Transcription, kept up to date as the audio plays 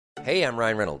Hey, I'm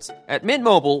Ryan Reynolds. At Mint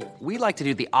Mobile, we like to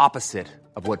do the opposite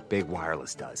of what Big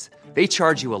Wireless does. They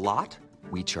charge you a lot,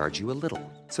 we charge you a little.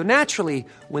 So naturally,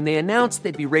 when they announced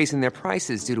they'd be raising their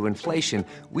prices due to inflation,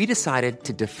 we decided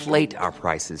to deflate our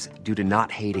prices due to not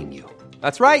hating you.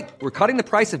 That's right. We're cutting the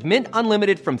price of Mint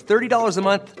Unlimited from $30 a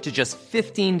month to just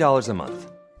 $15 a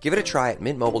month. Give it a try at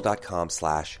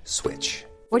mintmobile.com/switch.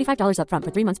 $45 up front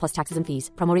for 3 months plus taxes and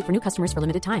fees. Promo rate for new customers for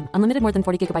limited time. Unlimited more than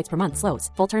 40 gigabytes per month. Slows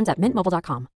full terms at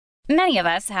mintmobile.com. Many of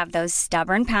us have those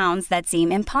stubborn pounds that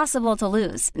seem impossible to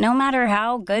lose, no matter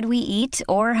how good we eat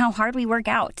or how hard we work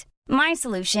out. My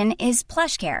solution is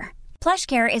PlushCare.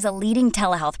 PlushCare is a leading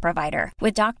telehealth provider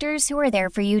with doctors who are there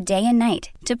for you day and night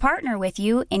to partner with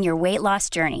you in your weight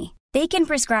loss journey. They can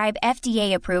prescribe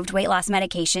FDA-approved weight loss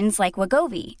medications like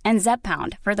Wegovy and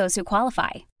Zepbound for those who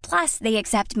qualify. Plus, they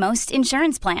accept most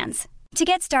insurance plans. To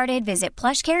get started, visit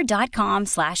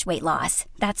plushcare.com/weightloss.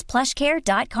 That's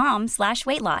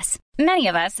plushcare.com/weightloss. Many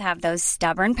of us have those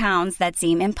stubborn pounds that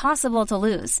seem impossible to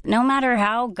lose, no matter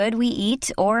how good we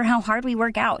eat or how hard we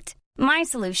work out. My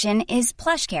solution is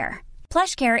PlushCare.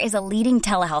 PlushCare is a leading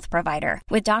telehealth provider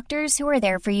with doctors who are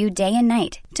there for you day and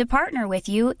night to partner with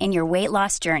you in your weight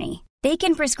loss journey. They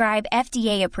can prescribe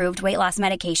FDA-approved weight loss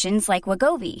medications like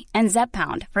Wegovy and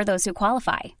Zepbound for those who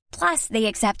qualify. Plus, they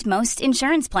accept most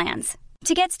insurance plans.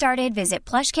 To get started, visit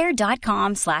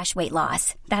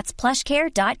plushcare.com/weightloss. That's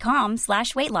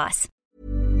plushcare.com/weightloss.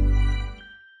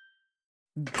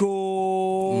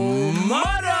 God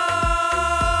morgon!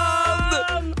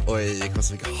 Oj, jag kommer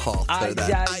så mycket hat för det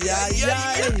där.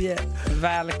 Aj.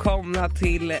 Välkomna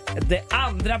till det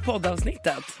andra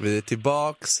poddavsnittet. Vi är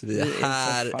tillbaks, vi är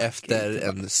här så efter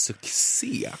en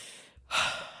succé.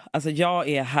 Alltså jag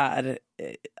är här,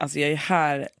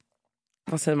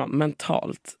 vad säger man,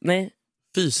 mentalt? Nej,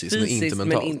 Fysiskt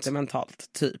men inte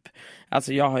mentalt, typ.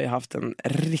 Alltså jag har ju haft en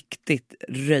riktigt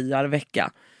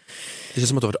röjarvecka. Det känns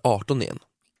som att du har varit 18 igen.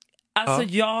 Alltså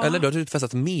Eller du har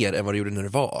utfästat mer än vad du gjorde när du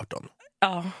var 18.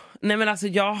 Ja, nej men alltså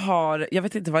jag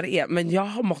vet inte vad det är, men jag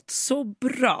har mått så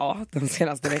bra den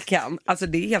senaste veckan. Alltså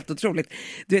det är helt otroligt.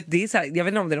 Du vet, det är så här, jag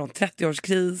vet inte om det är någon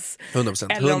 30-årskris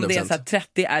 100%, eller om det är så här,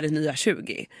 30 är det nya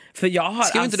 20. För jag har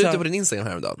Skrev inte du ute på din Instagram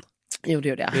häromdagen? Jo, det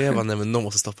gjorde jag. Jag bara, nej men någon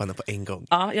måste stoppa henne på en gång.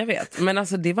 Ja, jag vet. Men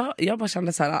alltså jag bara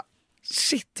kände så här,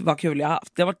 shit vad kul jag har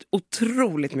haft. Det har varit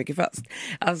otroligt mycket fest.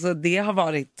 Alltså det har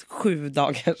varit 7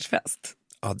 dagars fest.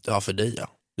 Ja, för dig ja.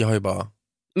 Jag har ju bara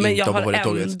men jag har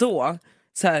ändå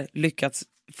så här, lyckats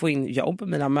få in jobb,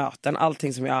 mina möten,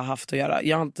 allting som jag har haft att göra.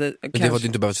 Jag har inte, men det har du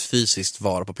inte behövt fysiskt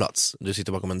vara på plats. Du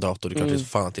sitter bakom en dator, det är klart det är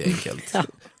fan att det är enkelt. Ja.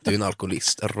 Du är en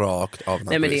alkoholist, rakt av en alkoholist.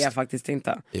 Nej men det är jag faktiskt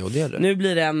inte. Jo, det är det. Nu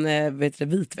blir det en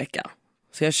vit vecka.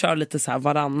 Så jag kör lite så här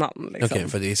varannan liksom. Okej,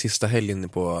 för det är sista helgen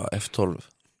på F12.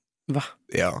 Va?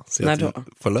 Ja, så när då?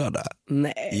 På lördag.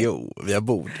 Nej. Jo, vi har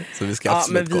bord. Så vi ska ja,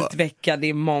 absolut men vit vecka, det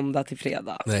är måndag till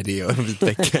fredag. Nej, det är en vit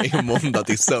vecka är måndag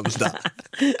till söndag.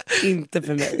 Inte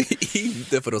för mig.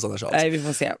 Inte för oss annars. Nej, vi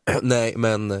får se. Nej,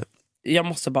 men jag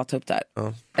måste bara ta upp det här.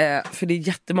 För det är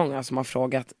jättemånga som har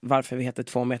frågat varför vi heter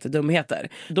 2 meter dumheter.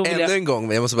 En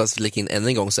gång, jag måste bara slika in än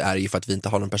en gång, så är det ju för att vi inte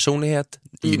har någon personlighet,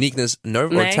 uniqueness,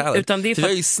 nerve or talent. Utan det är för vi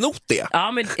har ju snott det.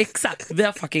 Ja men exakt, vi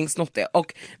har fucking snott det.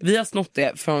 Och vi har snott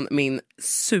det från min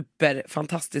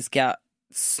superfantastiska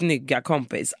snygga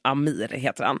kompis Amir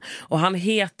heter han. Och han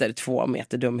heter 2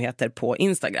 meter dumheter på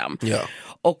Instagram. Ja.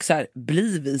 Och så här,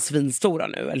 blir vi svinstora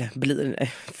nu? Eller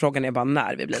frågan är bara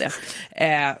när vi blir det.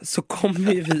 Så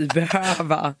kommer ju vi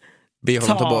behöva be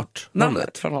honom ta bort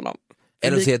namnet från honom.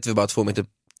 Eller så heter vi bara 2 meter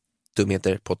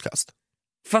dumheter podcast.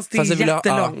 Fast det är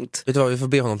jättelångt. Vet du vad, vi får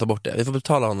be honom ta bort det. Vi får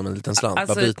betala honom en liten slant.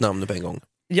 Alltså, bara byt namn nu på en gång.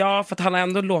 Ja, för att han har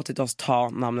ändå låtit oss ta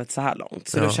namnet så här långt.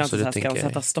 Så då känns det så här, ska han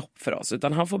sätta stopp för oss?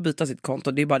 Utan han får byta sitt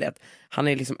konto. Det är bara det att han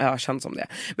är liksom ökänd som det.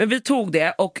 Men vi tog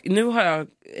det och nu har jag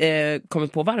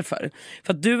kommit på varför.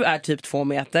 För att du är typ 2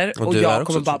 meter och jag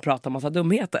kommer bara prata massa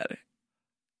dumheter.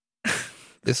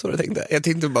 Det är så du tänkte. Jag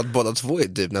tänkte bara att båda två är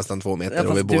typ nästan 2 meter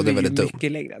och vi båda är väldigt dum. Du är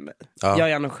mycket längre än mig. Ja.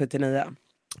 Jag är 1,79.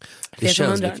 Det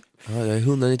känns mycket. Ja, jag är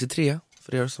 193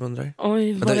 för er som undrar.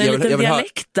 Oj, var det en liten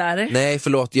dialekt där? Nej,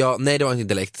 förlåt. Nej, det var inte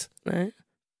dialekt. Nej.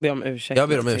 Be om ursäkt. Jag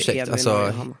ber om ursäkt. Alltså,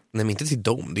 nej, men inte till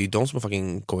dem. Det är ju de som har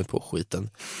fucking kommit på skiten.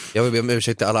 Jag vill be om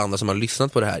ursäkt till alla andra som har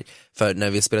lyssnat på det här. För när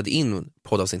vi spelade in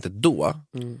poddavsnittet då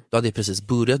hade jag precis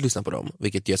börjat lyssna på dem.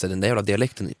 Vilket gör så att den där jävla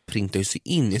dialekten printar ju sig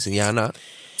in i sin hjärna.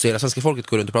 Så hela svenska folket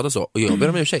går runt och pratar så. Och jag ber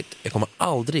om ursäkt. Jag kommer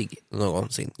aldrig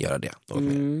någonsin göra det.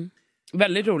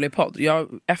 Väldigt rolig podd.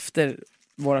 Efter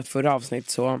vårt förra avsnitt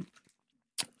så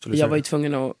Jag var ju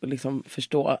tvungen att liksom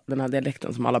förstå den här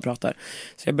dialekten som alla pratar.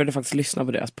 Så jag började faktiskt lyssna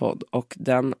på deras podd. Och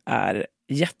den är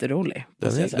jätterolig.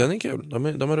 Den är kul, de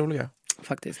är roliga.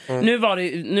 Faktiskt. Nu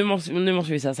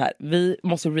måste vi säga så här. Vi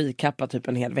måste recappa typ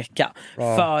en hel vecka.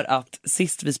 För att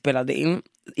sist vi spelade in,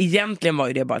 egentligen var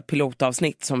ju det bara ett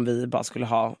pilotavsnitt som vi bara skulle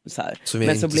ha så här.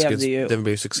 Men så blev det ju den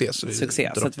blev succé, så att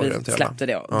vi släppte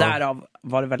det. Därav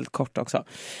var det väldigt kort också.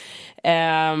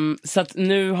 Så att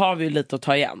nu har vi lite att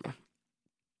ta igen.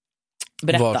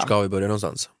 Berätta. Var ska vi börja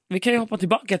någonstans? Vi kan ju hoppa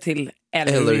tillbaka till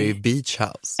Ellery Beach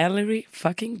House. Ellery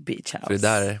fucking Beach House. För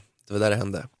det var där det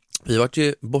hände. Vi var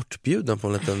ju bortbjudna på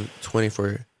en liten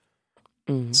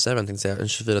 24/7, en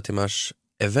 24 timmars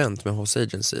event med House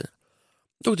Agency.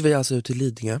 Då åkte vi alltså ut till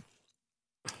Lidingö,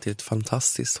 till ett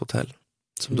fantastiskt hotell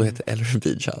som då heter Ellery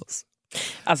Beach House.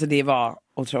 Alltså det var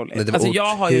otroligt. Nej, det var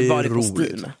jag har ju varit på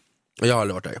Steam. Och jag har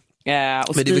aldrig varit där.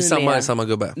 Och men det är samma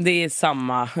gubbe. Det är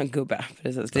samma gubbe,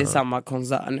 precis. Det är samma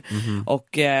koncern. Och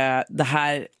det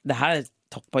här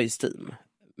toppar ju Steam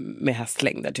med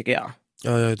hästlängder, tycker jag.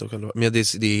 Ja, jag vet också. Men det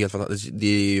är helt fantastiskt. Det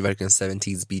är ju verkligen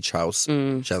 70s Beach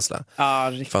House-känsla. Ja,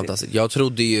 riktigt. Fantastiskt. Jag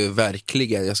trodde ju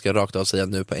verkligen, jag ska rakt av säga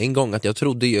nu på en gång, att jag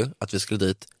trodde ju att vi skulle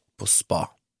dit på spa.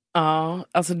 Ja,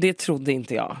 alltså det trodde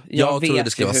inte jag. Jag trodde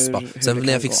det skulle vara spa. Sen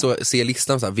när jag fick se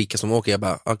listan så här, vilka som åker, jag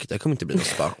bara, det kommer inte bli något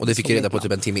spa. Och det fick jag reda på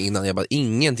typ en timme innan. Jag bara,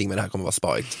 ingenting med det här kommer vara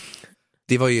spaigt.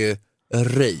 Det var ju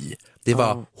röj. Det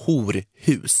var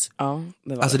horhus. Ja,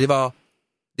 det var alltså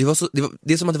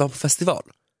det är som att det var på festival.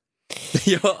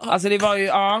 Ja. Alltså det var ju,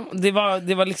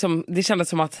 det var liksom, det kändes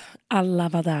som att alla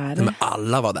var där. Nej, men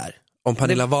alla var där. Om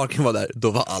Pernilla Wahlgren var där,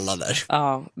 då var alla där.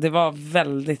 Ja, det var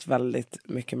väldigt, väldigt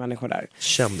mycket människor där.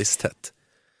 Kändistätt.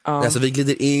 Alltså vi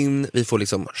glider in, vi får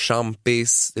liksom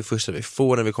champis, det första vi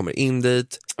får när vi kommer in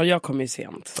dit. Och jag kom ju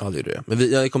sent. Ja, det gjorde det.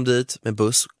 Men jag kom dit med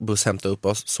buss hämtade upp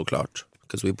oss, såklart.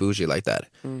 Because we bougie like that.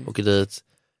 Åker dit,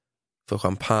 får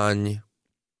champagne,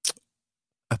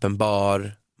 öppen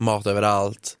bar, mat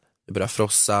överallt. Vi började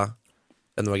frossa.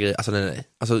 Alltså nej.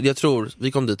 Alltså jag tror,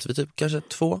 vi kom dit vid typ kanske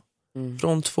 2.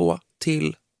 Från 2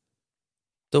 till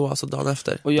då, alltså dagen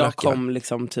efter. Och jag kom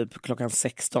liksom typ klockan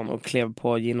 16 och klev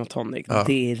på gin och tonic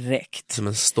direkt. Som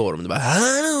en storm. Det bara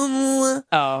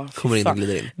kommer in och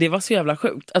glider in. Det var så jävla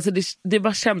sjukt. Alltså det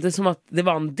bara kändes som att det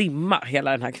var en dimma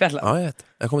hela den här kvällen. Ja,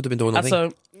 jag kommer typ inte ihåg någonting.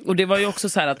 Alltså, och det var ju också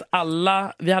så här att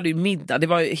vi hade ju middag. Det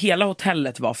var ju, hela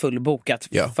hotellet var fullbokat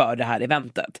för det här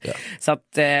eventet. Ja. Så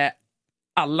att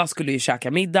alla skulle ju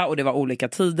käka middag och det var olika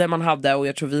tider man hade. Och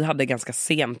jag tror vi hade ganska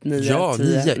sent,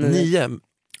 9.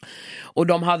 Och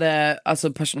de hade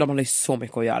ju så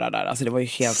mycket att göra där. Alltså det var ju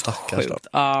helt sjukt.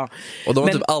 Och de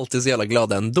var typ alltid så jävla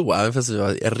glada ändå, även fast vi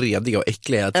var rediga och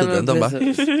äckliga hela tiden. De bara...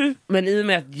 Men i och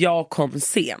med att jag kom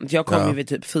sent, jag kom ju vid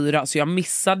typ 4, så jag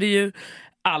missade ju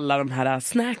alla de här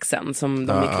snacksen som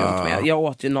de gick runt med. Jag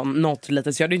åt ju något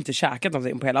lite, så jag hade inte käkat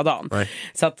någonting på hela dagen. Nej.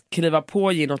 Så att kliva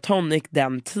på gin och tonic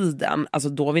den tiden, alltså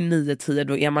då vid 9-10,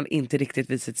 då är man inte riktigt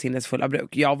vid sitt sinnesfulla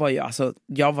bruk. Jag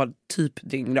var typ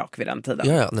dyngrak vid den tiden.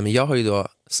 Nej, men jag har ju då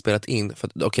spelat in, för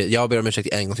jag ber om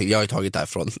ursäkt en gång till, jag har ju tagit det här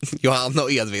från Johanna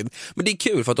och Edvin, men det är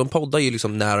kul för att de poddar ju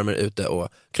liksom när de är ute och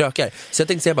krökar, så jag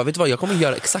tänkte säga bara, vet du vad, jag kommer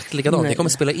göra exakt likadant. Jag kommer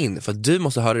spela in, för att du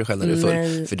måste höra dig själv när du är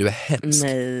full, för du är hemsk.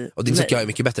 Och det är så att jag är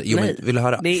mycket bättre. Jo, men vill du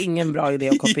höra? Det är ingen bra idé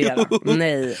att kopiera.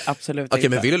 Nej, absolut inte.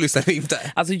 Men vill du lyssna eller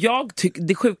inte? Alltså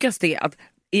det sjukaste är att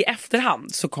i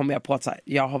efterhand så kommer jag på att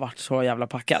jag har varit så jävla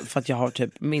packad för att jag har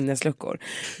typ minnesluckor.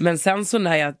 Men sen så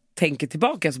när jag tänker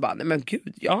tillbaka så bara, nej men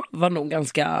gud, jag var nog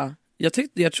ganska... Jag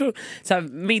tror så här,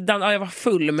 middagen, jag var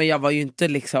full, men jag var ju inte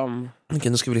liksom...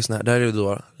 Okej, nu ska vi lyssna här. Det här är ju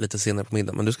då lite senare på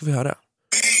middagen, men nu ska vi höra.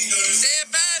 Det är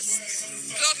bäst!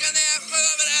 Klockan är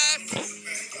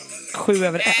 7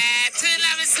 över 1.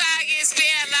 Tula Misagi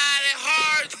spelar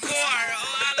hardcore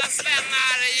och alla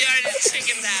svennar gör en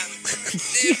chicken dance.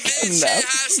 Det är en tjej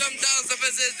här som dansar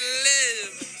för sitt liv.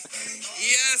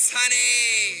 Yes,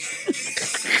 honey!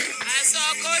 Alltså,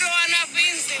 corona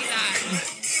finns inte här.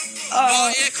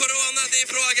 Vad är corona? Det är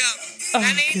frågan.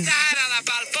 Den är inte här i alla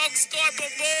fall. Folk står på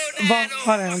bordet. Vad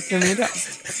har hänt med min röst?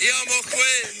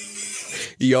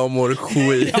 Jag mår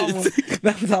skit.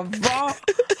 Vänta, vad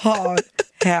har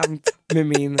hänt med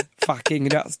min fucking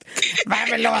röst?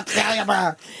 Vem låter jag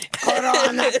bara?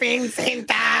 Corona finns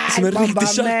inte här. Som en riktig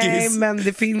tjackis. Nej, men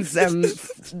det finns en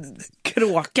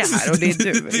kråka här och det är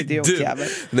du, idiotjävel.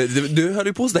 Du höll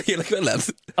ju på sådär hela kvällen.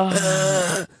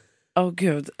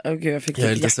 Gud, jag fick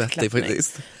jag är lite svettig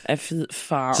faktiskt. Fy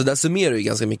fan. Så där summerar ju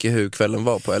ganska mycket hur kvällen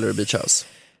var på Ellery Beach House.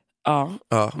 Ja,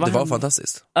 det var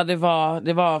fantastiskt. Ja, det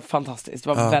var fantastiskt. Det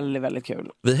var väldigt, väldigt kul.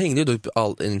 Vi hängde ju då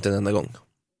inte en enda gång.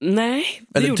 Nej,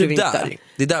 det eller gjorde typ vi inte. Där.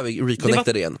 Det är där vi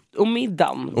reconnectade igen. Och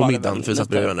middagen var och middagen, för vi satt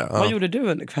bredvid varandra. Ja. Vad gjorde du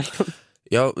under kvällen?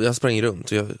 Jag sprang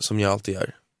runt, som jag alltid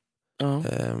gör. Ja.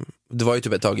 Det var ju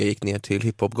typ ett tag jag gick ner till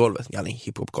hiphopgolvet. Ja, nej,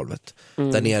 hiphopgolvet.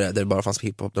 Där nere, där det bara fanns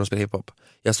hiphop, där de spelade hiphop.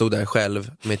 Jag stod där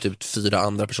själv med typ 4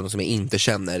 andra personer som jag inte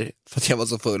känner, för att jag var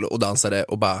så full och dansade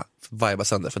och bara vibade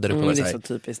sönder. För där uppe var det är så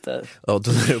typiskt dig. Och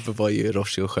där uppe var ju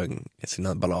Roshi och sjöng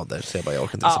sina ballader, så jag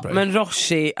orkar inte så bra. Men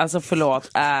Roshi, alltså förlåt,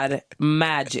 är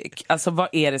magic. Alltså vad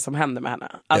är det som händer med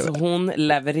henne? Alltså hon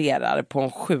levererar på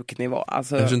en sjuk nivå.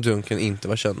 Alltså, eftersom Duncan inte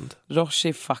var känd.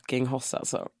 Roshi fucking hoss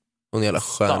alltså. Hon är jävla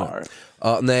stjärna.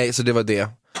 Ja, nej, så det var det.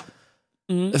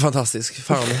 Fantastisk.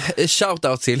 Fan.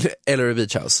 Shoutout till Ellery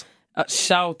Beach House.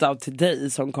 Shoutout till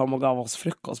dig som kom och gav oss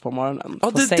frukost på morgonen.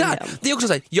 Ja, på det sängen. där. Det är också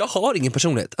så här, jag har ingen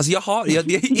personlighet. Alltså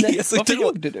Varför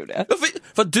gjorde du det?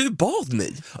 För att du bad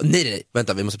mig. Nej,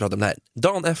 vänta, vi måste prata om det här.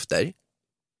 Dagen efter,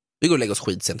 vi går och lägger oss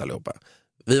skitsent allihopa.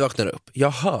 Vi vaknar upp,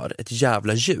 jag hör ett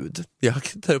jävla ljud.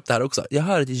 Jag tar upp det här också. Jag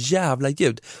hör ett jävla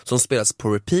ljud som spelas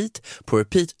på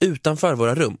repeat utanför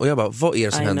våra rum. Och jag bara, vad är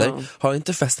det som händer? Har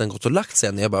inte festen gått och lagt sig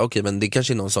än? Jag bara, okej, men det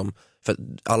kanske är någon som, för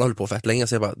alla håller på fett länge.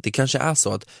 Så jag bara, det kanske är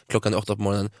så att klockan är 8 på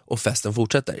morgonen och festen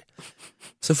fortsätter.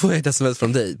 Så får jag ett sms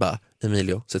från dig, bara,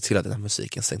 Emilio, se till att den här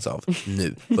musiken stängs av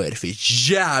nu. Vad är det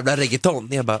för jävla reggaeton?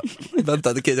 Jag bara,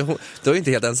 vänta, okej, du är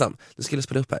inte helt ensam. Du skulle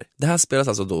spela upp här. Det här spelas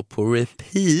alltså då på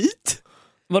repeat.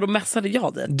 Vadå, mässade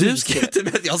jag det? Du skrev till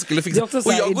mig att jag skulle fixa,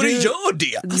 och jag går och gör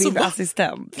det. Alltså, min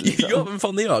assistent liksom. Ja, men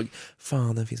fan är jag?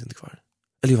 Fan, den finns inte kvar.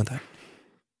 Eller vänta här.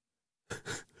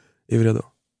 Är vi redo?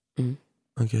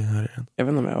 Okej, här är den. Jag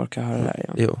vet inte om jag orkar höra det här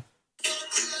igen. Jo.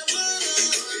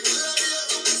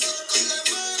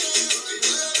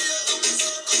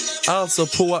 Alltså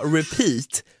på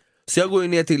repeat. Så jag går ju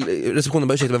ner till receptionen och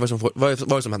bara, ursäkta mig, vad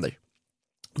är det som händer?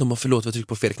 De har förlåt, vi trycker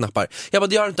på fel knappar. Jag bara,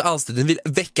 det gör inte alls det. Den vill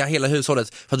väcka hela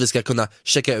hushållet för att vi ska kunna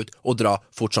checka ut och dra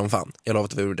fort som fan. Jag lovar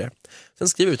att vi gjorde det. Sen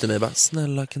skriver ut till mig bara,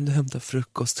 snälla kan du hämta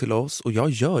frukost till oss? Och jag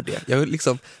gör det. Jag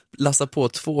liksom lassar på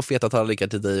 2 feta tallrikar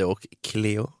till dig och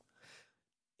Cleo.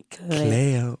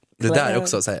 Det där är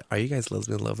också så här, are you guys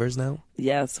lesbian lovers now?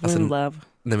 Yes, we're in love.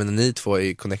 Nej, men ni två är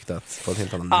ju connectat på en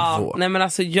helt annan nivå. Nej men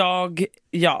alltså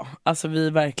alltså vi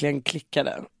verkligen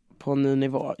klickade på en ny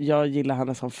nivå. Jag gillar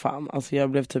henne som fan. Alltså jag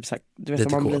blev typ såhär, du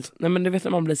vet när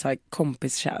man blir såhär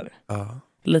kompiskär.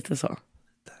 Lite så.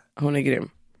 Hon är grym.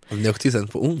 Ni åkte ju sen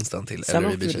på onsdagen till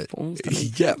Ellery Beach. På onsdagen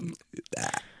igen.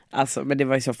 Alltså men det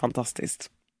var ju så fantastiskt.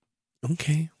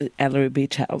 Okej. Ellery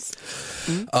Beach House.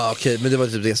 Okej, men det var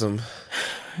typ det som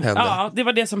hände. Ja, det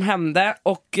var det som hände.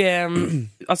 Och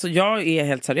alltså jag är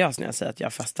helt seriös när jag säger att jag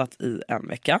har festat i en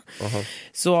vecka.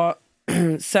 Så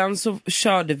sen så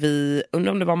körde vi,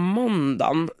 undrar om det var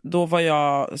måndagen, då var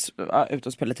jag ute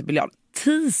och spelade lite biljard.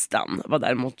 Tisdagen var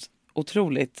däremot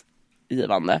otroligt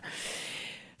givande.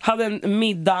 Hade en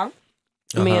middag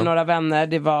med några vänner.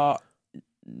 Det var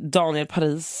Daniel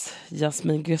Paris,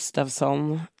 Jasmin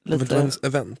Gustafsson. Lite... Det var ett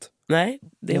event. Nej,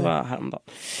 det var häromdagen.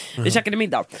 Vi käkade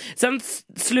middag. Sen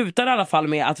slutade i alla fall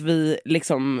med att vi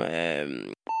liksom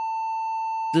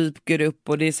dyker upp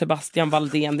och det är Sebastian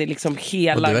Valdén, det är liksom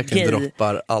hela och du verkligen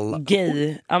droppar alla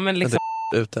gay. Ja men liksom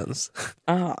ut ens.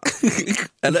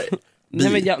 Eller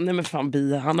nej men fan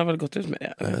bi, han har väl gått ut med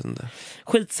det. Jag vet inte.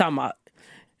 Skitsamma. I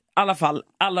alla fall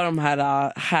alla de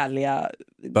här härliga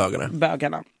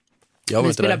bögarna.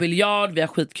 Vi spelar biljard, vi har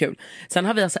skitkul. Sen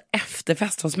har vi alltså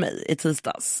efterfest hos mig i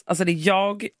tisdags. Alltså det är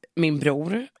jag, min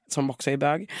bror som också är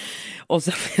bög, och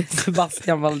sen är det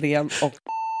Sebastian Valdén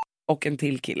och en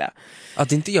till kille.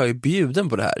 Att inte jag är bjuden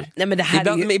på det här. Nej men det här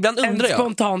ibland, är ju ibland undrar en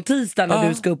spontan tisdag när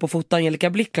du ska upp och fota Angelica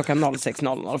Blick klockan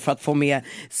 06.00 för att få med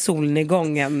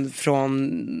solnedgången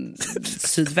från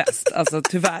sydväst. Alltså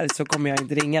tyvärr så kommer jag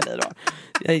inte ringa dig då.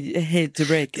 I hate to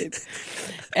break it.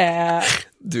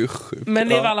 Du är sjuk. Men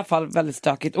det var i alla fall väldigt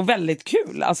stökigt och väldigt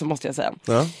kul, alltså måste jag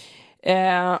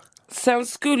säga. Sen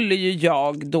skulle ju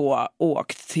jag då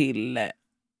åkt till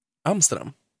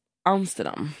Amsterdam.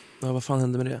 Ja, vad fan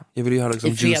hände med det? Jag vill ju höra liksom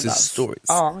juicy stories.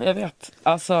 Ja, jag vet.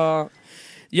 Alltså,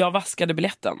 jag vaskade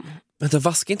biljetten. Vänta,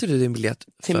 vaskade inte du din biljett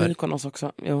till Mykonos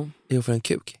också? Jo, för en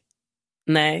kuk?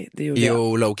 Nej, det gjorde jag.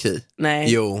 Jo, low key.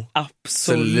 Nej,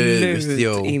 absolut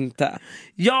inte.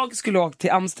 Jag skulle åka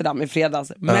till Amsterdam i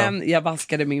fredags, men jag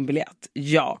vaskade min biljett.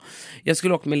 Ja, jag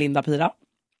skulle åka med Linda Pira.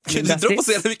 Du droppar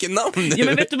så jävla mycket namn nu. Ja,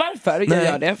 men vet du varför jag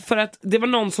gör det? För att det var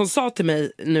någon som sa till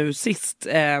mig nu sist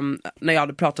när jag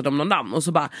hade pratat om någon namn, och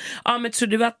så bara, men tror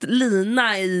du att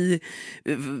Lina i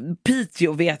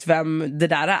Piteå vet vem det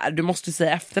där är? Du måste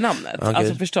säga efternamnet. Okay.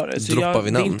 Alltså förstår du? Så det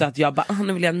är inte att jag bara,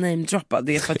 nu vill jag namedroppa.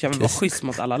 Det är för att jag vill vara schysst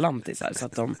mot alla lantisar så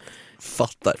att de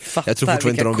Fattar. Jag tror fortfarande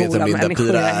inte de vet vem Linda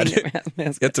Pira är.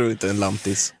 Jag tror inte en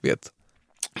lantis vet.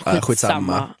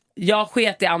 Skitsamma. Jag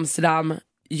sket i Amsterdam.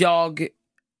 Jag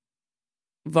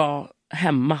var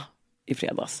hemma i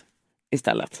fredags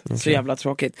istället. Okay. Så jävla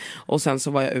tråkigt. Och sen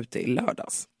så var jag ute i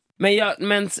lördags. Men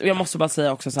jag måste bara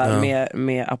säga också så här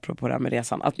med apropå det här med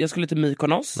resan, att jag skulle till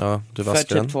Mykonos för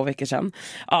typ 2 veckor sedan.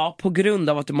 Ja, på grund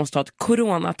av att du måste ha ett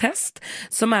coronatest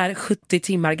som är 70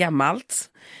 timmar gammalt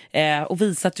och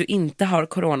visa att du inte har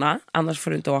corona, annars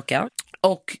får du inte åka.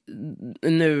 Och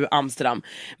nu Amsterdam.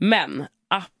 Men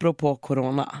apropå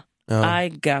corona, I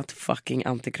got fucking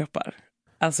antikroppar.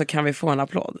 Alltså kan vi få en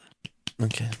applåd?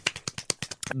 Okej.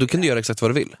 Du kan göra exakt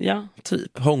vad du vill. Ja,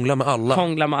 typ. Hångla med alla.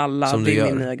 Hångla med alla, som det är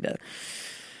min nya grej.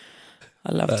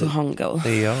 I love to hongle. Det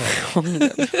är jag.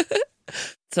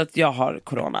 Så att jag har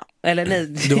corona. Eller nej.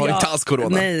 Du har inte alls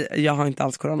corona? Nej, jag har inte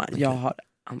alls corona. Jag har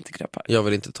antikroppar. Jag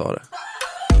vill inte ta det.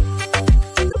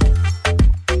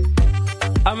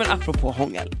 Ja, men apropå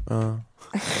hångel.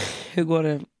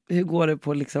 Hur går det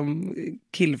på liksom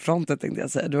killfronten, tänkte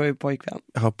jag säga. Du har ju pojkvän.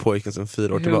 Jag har pojkvän sedan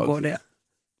 4 år tillbaka. Hur går det?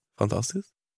 Fantastiskt.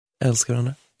 Älskar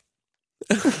henne.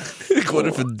 Hur går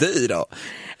det för dig då?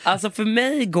 Alltså för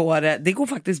mig går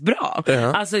faktiskt bra.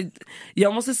 Alltså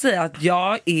jag måste säga att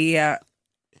jag är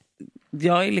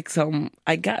liksom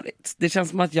I got it. Det känns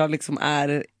som att jag liksom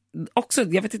är också,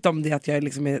 jag vet inte om det är att jag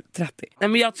liksom är 30. Nej,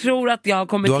 men jag tror att jag har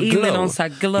kommit in i någon sån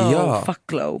här fuck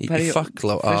glow period. Fuck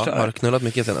glow, har du knullat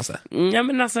mycket senaste? Ja,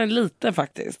 men alltså lite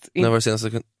faktiskt. När var det senaste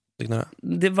du knullade?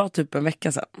 Det var typ en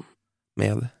vecka sedan.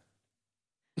 Med?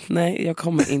 Nej, jag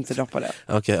kommer inte droppa det.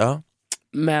 Okej, ja.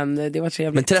 Men det var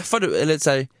trevligt. Men träffar du, eller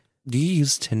såhär, do you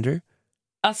use Tinder?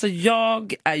 Alltså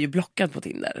jag är ju blockad på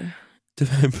Tinder.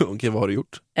 Okej, vad har du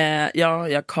gjort?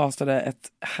 Jag castade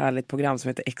ett härligt program som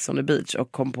heter Ex on the Beach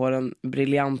och kom på den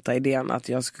briljanta idén att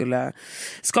jag skulle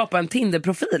skapa en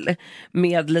Tinder-profil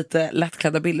med lite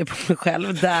lättklädda bilder på mig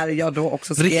själv, där jag då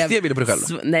också skrev... Riktiga bilder på dig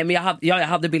själv? Nej, men jag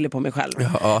hade bilder på mig själv.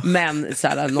 Ja. Men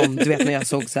såhär, du vet när jag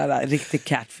såg såhär riktig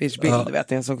catfish-bild, du vet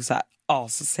när jag såg såhär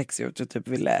så sexig ut och typ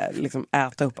ville liksom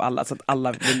äta upp alla, så att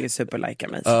alla ville ju superlika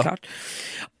mig såklart.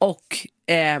 Och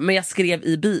men jag skrev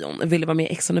i bion, ville vara med i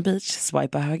Ex on the Beach,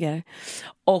 swipa höger.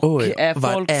 Och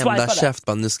folk swipade. Käft,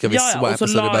 nu ska vi swipa, och så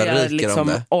det bara jag ryker liksom om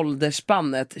det.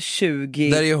 Åldersspannet 20.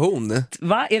 Där är hon.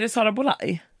 Va? Är det Sara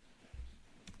Bolaj?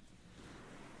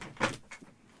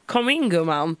 Kom in,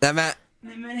 gumman. Nej men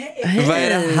hej. Vad är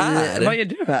det här? Vad gör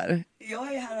du här?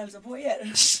 Jag är här och hälsar på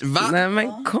er. Va? Nej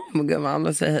men kom, gumman,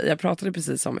 och säg hej. Jag pratade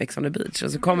precis om Ex on the Beach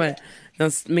och så kommer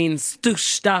min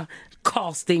största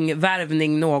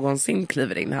castingvärvning någonsin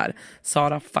kliver in här.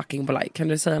 Sara fucking Bolaj. Kan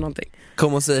du säga någonting?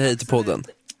 Kom och säg hej till podden.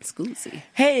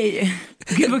 Hej!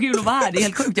 Gud vad kul att vara här. Det är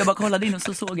helt sjukt. Jag bara kollade in och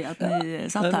så såg jag att ni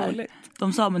satt här.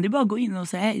 De sa, men det är bara att gå in och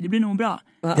säga hej. Det blir nog bra.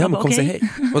 Ja, men kom och säg hej.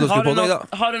 Vadå, ska du podda idag?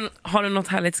 Har du något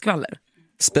härligt skvaller?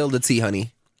 Spill the tea, honey.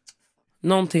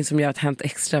 Någonting som gör att Hänt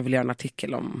Extra vill göra en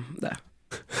artikel om det.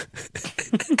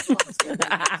 Jag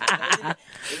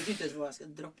vet inte vad jag ska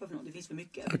droppa för något. Det finns för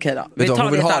mycket. Okej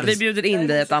då. Vi bjuder in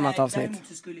dig ett annat avsnitt. Däremot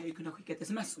så skulle jag ju kunna skicka ett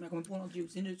sms om jag kommer på något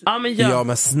ljus in. Ja,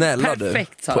 men snälla.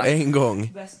 Perfekt, du. Sara. På en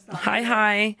gång.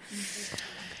 Hej.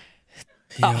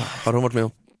 Ja, har hon varit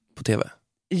med på tv?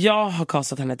 Jag har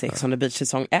kastat henne till Ex on the Beach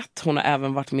säsong 1. Hon har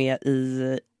även varit med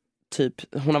i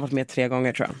hon har varit med 3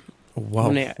 gånger, tror jag.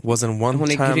 Wow, wasn't one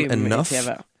time enough? I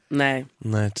TV. Nej,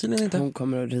 tydligen inte. Hon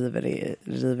kommer och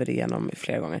river igenom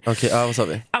flera gånger. Okej, vad sa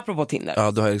vi? Apropå Tinder.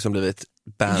 Ja, du har liksom blivit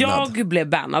bannad. Jag blev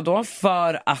bannad då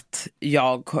för att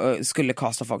jag skulle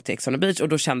kasta folk till Ex on the Beach. Och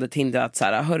då kände Tinder att så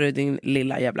här, hörru din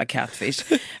lilla jävla catfish,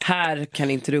 här kan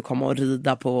inte du komma och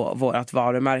rida på vårat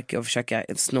varumärke och försöka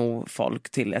sno folk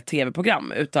till ett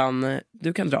tv-program, utan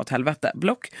du kan dra åt helvete,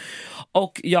 block.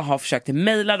 Och jag har försökt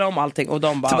mejla dem allting och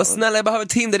de bara, snälla, jag behöver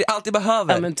Tinder, det är allt jag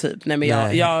behöver. Ja men typ, nej men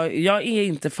jag är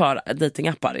inte för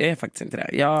datingappar, jag är faktiskt inte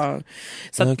det.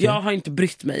 Så att jag har inte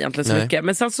brytt mig egentligen så mycket.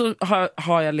 Men sen så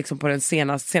har jag liksom på den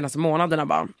senaste månaderna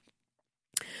bara,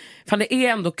 fan det är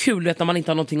ändå kul vet, när man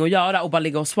inte har någonting att göra och bara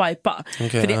ligga och swipa.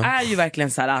 För det är ju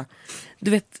verkligen så här,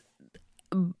 du vet,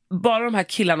 bara de här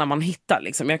killarna man hittar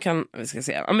liksom,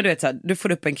 men du vet så här, du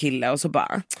får upp en kille och så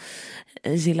bara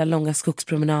gillar långa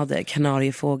skogspromenader,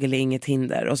 kanariefågel är inget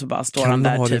hinder, och så bara står han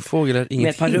där typ med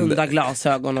ett par runda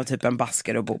glasögon och typ en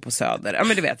basker och bor på Söder. Ja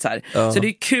men du vet så här. Så det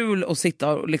är kul att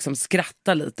sitta och liksom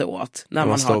skratta lite åt när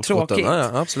man har tråkigt.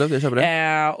 Ja, absolut, jag köper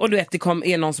det. Och du vet, det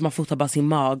är någon som har fotat bara sin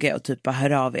mage och typ bara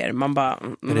hör av er. Man bara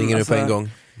ringer du på en gång.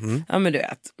 Ja men du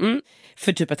vet.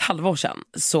 För typ ett halvår sedan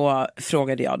så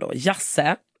frågade jag då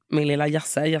Jasse, min lilla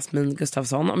Jasse, Jasmin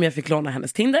Gustafsson, om jag fick låna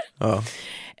hennes Tinder.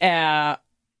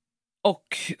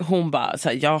 Och hon bara så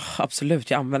här, ja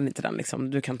absolut, jag använder inte den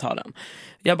liksom, du kan ta den.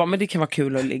 Jag bara, men det kan vara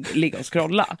kul att ligga och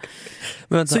scrolla.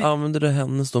 Men vänta, använder du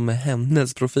hennes då med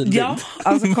hennes profil? Ja,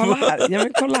 alltså kolla här. Ja,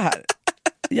 men kolla här.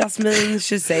 Jasmin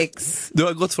 26. Du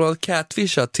har gått från att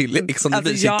catfisha till liksom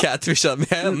alltså, catfisha med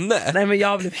henne. Nej, men jag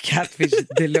har blivit catfish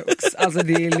deluxe. Alltså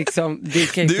det är liksom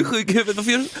det kan du är sjuk i huvudet,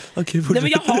 varför gör du? Okay, nej,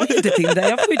 men jag har ju inte Tinder,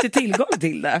 jag får inte tillgång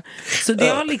till det. Så det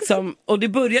har liksom, och det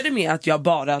började med att jag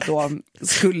bara då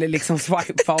skulle liksom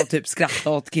swipa och typ skratta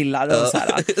åt killar och så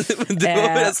här. Men du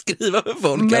har börjat skriva med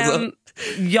folk men alltså.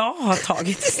 Jag har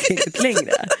tagit steget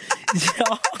längre.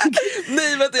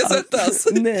 Nej, vänta, jag svettas.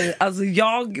 Nej, alltså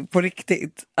jag på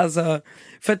riktigt. Alltså,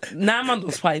 för att när man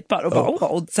då swipar och bara,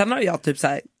 och sen har jag typ så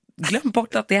här glömt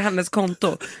bort att det är hennes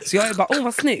konto. Så jag är bara,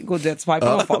 vad snygg, och du vet,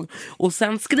 swipar på folk. Och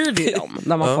sen skriver ju de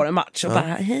när man får en match och bara,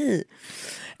 hej.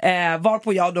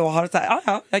 Varpå jag då har så här,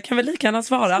 ja, jag kan väl lika gärna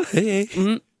svara. Hej.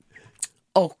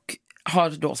 Och har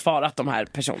då svarat de här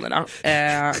personerna.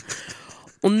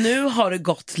 Och nu har det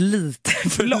gått lite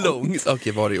för långt.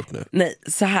 Okej, vad har du gjort nu? Nej,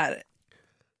 så här.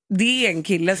 Det är en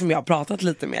kille som jag har pratat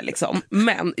lite med liksom.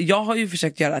 Men jag har ju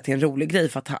försökt göra det till en rolig grej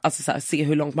för att alltså, så här, se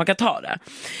hur långt man kan ta det.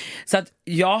 Så att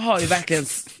jag har ju verkligen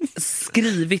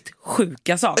skrivit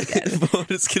sjuka saker. Vad har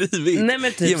du skrivit? Nej,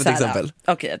 men typ ge mig ett exempel.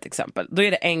 Okej, ett exempel. Då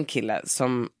är det en kille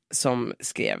som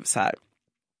skrev så här: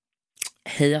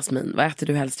 hej Jasmin, vad äter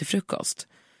du helst till frukost?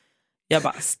 Jag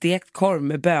bara, stekt korv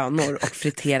med bönor och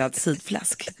friterad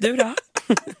sidfläsk. Du då?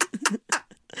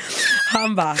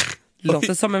 Han bara,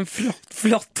 låter som en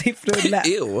flottig frulle.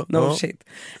 No shit.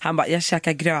 Han bara, jag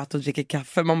käkar gröt och dricker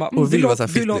kaffe. Man bara, du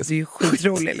låter ju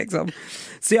skitrolig liksom.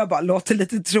 Så jag bara, låter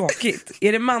lite tråkigt.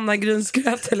 Är det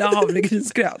mannagrynsgröt eller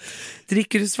havregrynsgröt?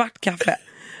 Dricker du svart kaffe?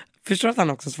 Förstår att han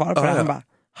också svarar på det. Han bara,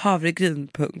 havregryn,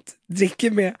 punkt.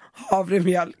 Dricker med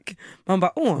havremjölk. Man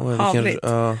bara, havrigt.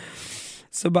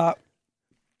 Så bara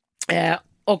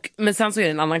men sen så är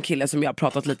det en annan kille som jag har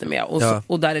pratat lite med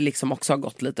och där det liksom också har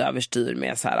gått lite överstyr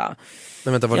med så här.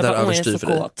 Men vänta, var det där överstyr för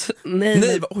dig?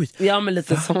 Nej, ja, men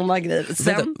lite sådana grejer.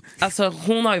 Sen, alltså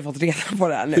hon har ju fått reda på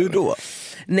det här nu. Hur då?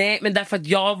 Nej, men därför att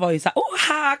jag var ju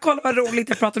såhär, kolla vad roligt,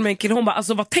 jag pratade med en kille. Hon bara,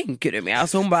 alltså vad tänker du med?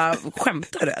 Alltså hon bara,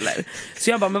 skämtar du eller? Så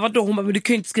jag bara, men vadå? Hon bara, men du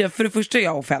kan ju inte skriva, för det första är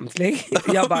jag offentlig.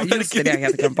 Jag bara, just det, jag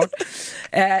helt glömt bort.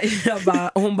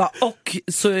 Hon bara, och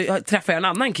så träffar jag en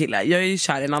annan kille. Jag är ju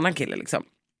kär i en annan kille liksom.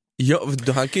 Ja,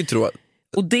 han kan ju tro att...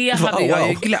 Och det hade jag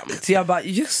ju glömt. Så jag bara,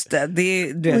 just det,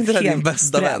 du är helt din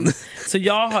bästa vän. Så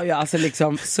jag har ju alltså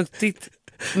liksom suttit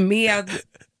med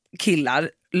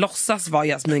killar, låtsas vara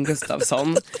Jasmin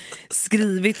Gustafsson,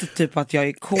 skrivit typ att jag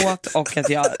är kåt och att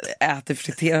jag äter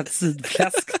friterat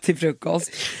sidfläsk till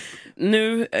frukost.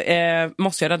 Nu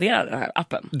måste jag radera den här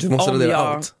appen. Du måste radera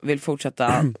allt. Vill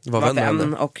fortsätta vara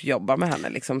vän och jobba med henne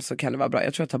liksom, så kan det vara bra.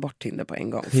 Jag tror jag tar bort Tinder på en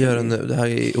gång. Gör det nu, det här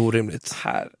är orimligt.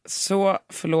 Här. Så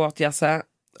förlåt Jasse.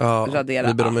 Radera.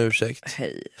 Vi ber om ursäkt.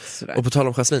 Hej. Sådär. Och på tal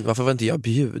om Jasmin, varför var inte jag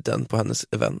bjuden på hennes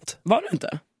event? Var du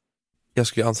inte? Jag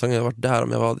skulle anstränga mig att varit där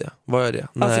om jag var det. Var jag det?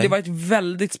 Nej. Alltså det var ett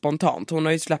väldigt spontant. Hon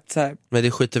har ju släppt så här. Men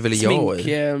det skiter väl jag i.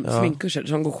 Sminkkurser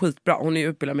som går skitbra. Hon är ju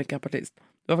utbildad makeupartist.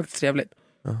 Det var faktiskt trevligt.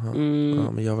 Ja,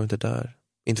 men jag var inte där.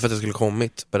 Inte för att jag skulle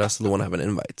kommit, but I still wanna have an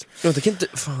invite.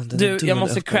 Jag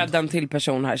måste credda en till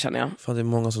person här, känner jag. Fan, det är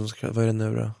många som ska. Vad är det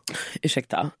nu då?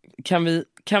 Ursäkta.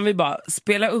 Kan vi bara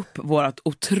spela upp vårat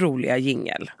otroliga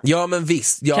jingle? Ja, men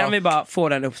visst. Ja. Kan vi bara få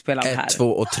den uppspelad här? 1,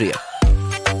 2 och 3.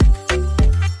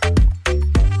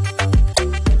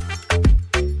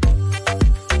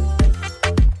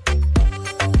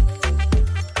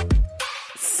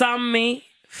 Sami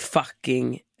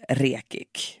fucking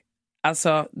Rekik.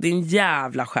 Alltså, din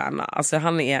jävla stjärna. Alltså,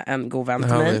 han är en god vän till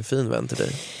mig. Han är en fin vän till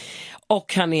dig.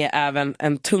 Och han är även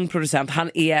en tung producent.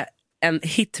 Han är en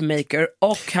hitmaker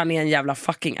och han är en jävla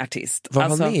fucking artist. Var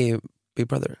han med i Big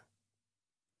Brother?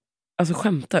 Alltså,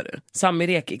 skämtar du? Sami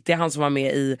Rekik, det är han som var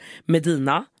med i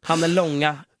Medina. Han är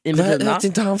långa i Medina. Vet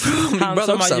inte han från Big Han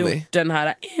Brother som har gjort den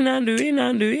här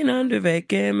innan du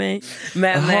väcker mig.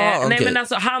 Men, Aha, nej, men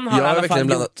alltså, han har i alla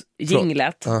fall gjort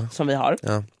jinglet som vi har.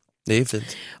 Ja, det är ju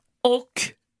fint. Och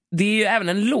det är ju även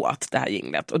en låt, det här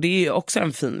jinglet. Och det är ju också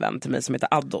en fin vän till mig som heter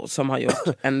Addo, som har gjort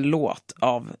en låt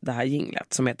av det här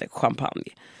jinglet som heter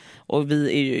Champagne. Och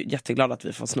vi är ju jätteglada att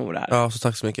vi får sno det här. Ja, så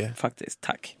tack så mycket. Faktiskt,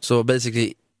 tack. Så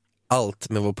basically allt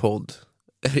med vår podd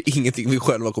är ingenting vi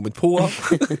själva har kommit på.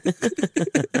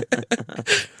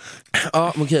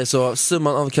 Ja, okej, så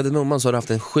summan av kardemumman, så har du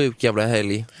haft en sjuk jävla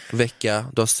helg, vecka,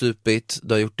 du har supit,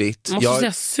 du har gjort ditt. Måste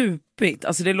säga supit,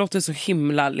 alltså det låter så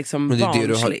himla liksom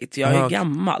barnsligt. Jag är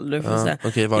gammal, du får säga.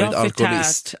 Okay, jag har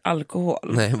förtärt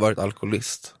alkohol. Nej, varit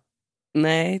alkoholist.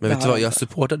 Nej, men vet du vad, jag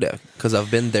supportar det. 'Cause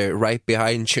I've been there right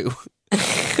behind you.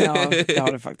 Ja, det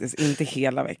har du faktiskt. Inte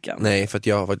hela veckan. Nej, för att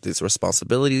jag har faktiskt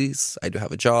responsibilities. I do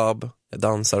have a job. Jag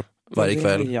dansar varje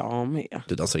kväll. Jag med.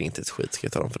 Du dansar inte ett skit, ska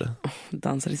jag tala om för det.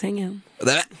 Dansar i sängen.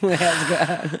 Nej. Jag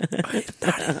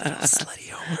ska.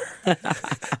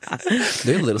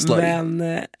 Du är en little slutty. Men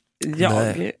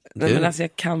men alltså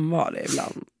jag kan vara det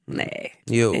ibland. Nej.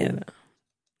 Jo.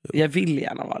 Jag vill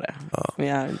gärna vara det. Ja. Men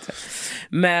jag är inte.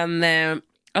 Men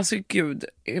alltså gud,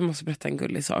 jag måste berätta en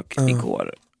gullig sak.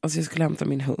 Igår, alltså jag skulle hämta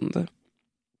min hund.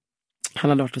 Han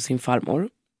hade varit hos sin farmor.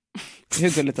 Hur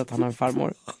gulligt att han har en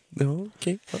farmor. Ja,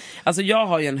 okay. Alltså jag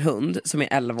har ju en hund som är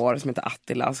 11 år som heter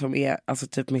Attila, som är alltså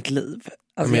typ mitt liv.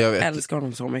 Alltså jag älskar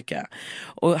honom så mycket.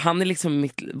 Och han är liksom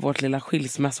vårt lilla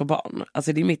skilsmässobarn.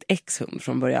 Alltså det är mitt ex-hund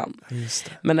från början. Just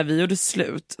det. Men när vi gjorde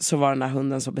slut så var den här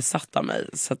hunden så besatt av mig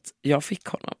så att jag fick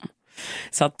honom.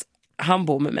 Så att han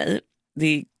bor med mig. Det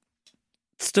är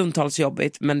stundtals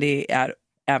jobbigt, men det är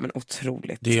även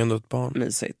otroligt. Det är ändå ett barn.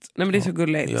 Mysigt. Nej, men det är så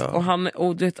gulligt. Ja.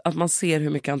 Och du vet, att man ser hur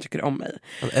mycket han tycker om mig.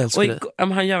 Han älskar dig.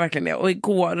 Han gör verkligen det. Och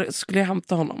igår skulle jag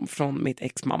hämta honom från mitt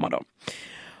ex-mamma då.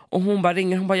 Och hon bara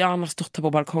ringer, hon bara, han har stått här på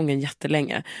balkongen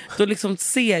jättelänge. Då liksom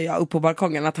ser jag upp på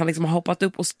balkongen att han liksom har hoppat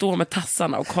upp och står med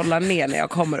tassarna och kollar ner när jag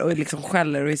kommer och liksom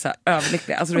skäller och är så här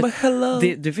överlycklig. Alltså,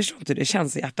 du förstår inte hur det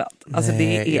känns i hjärtat. Alltså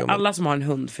det är alla som har en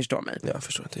hund förstår mig. Jag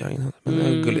förstår inte, jag har ingen hund.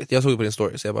 Men gulligt. Jag såg på din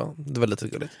story så jag bara, det var lite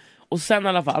gulligt. Och sen i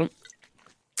alla fall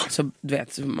så du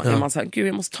vet, man säger, gud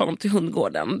jag måste ta honom till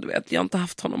hundgården. Du vet, jag har inte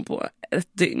haft honom på ett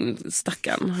dygn,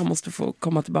 stackarn. Han måste få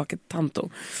komma tillbaka till Tanto.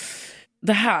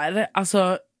 Det här,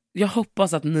 alltså jag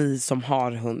hoppas att ni som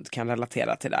har hund kan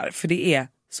relatera till det här. För det är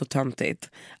så töntigt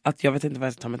att jag vet inte vad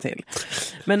jag ska ta mig till.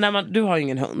 Men när du har ju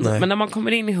ingen hund. Nej. Men när man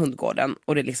kommer in i hundgården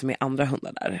och det liksom är andra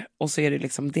hundar där. Och så är det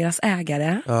liksom deras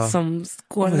ägare som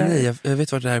går där. Nej, jag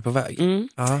vet vart det här är på väg.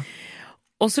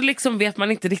 Och så liksom vet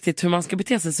man inte riktigt hur man ska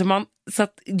bete sig. Så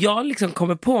att jag liksom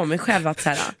kommer på mig själv att så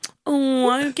här,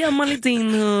 hur gammal är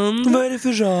din hund? Vad är det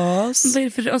för ras?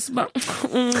 Och så bara,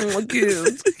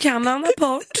 gud, kan han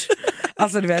apport?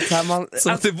 Alltså du vet så här,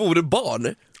 som att det vore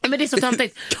barn. Men det är så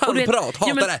töntigt. Prat,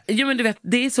 hatar det. Jo men du vet,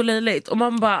 det är så löjligt. Och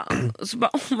man bara,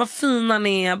 vad fina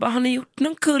ni är. Har ni gjort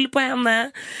någon kull på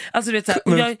henne? Alltså du vet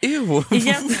såhär.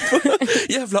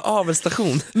 Jävla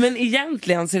avelstation. Men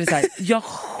egentligen så är det såhär, jag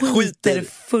skiter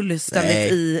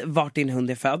fullständigt i vart din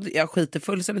hund är född. Jag skiter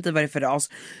fullständigt i vad det är för ras.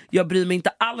 Jag bryr mig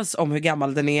inte alls om hur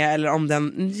gammal den är. Eller om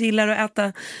den gillar att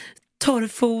äta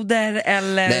torrfoder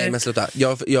eller... Nej men sluta,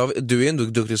 du är ändå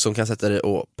duktig som kan sätta dig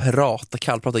och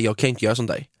kallprata. Jag kan inte göra sånt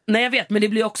där. Nej jag vet, men det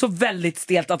blir också väldigt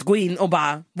stelt att gå in och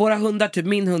bara, våra hundar, typ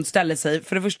min hund ställer sig,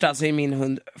 för det första så är min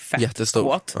hund fett jättestor.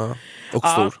 Kåt. Ja. Och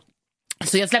stor.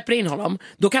 Så jag släpper in honom,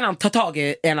 då kan han ta tag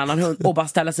i en annan hund och bara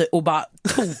ställa sig och bara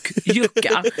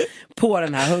tokjucka på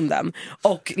den här hunden.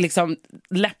 Och liksom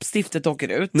läppstiftet åker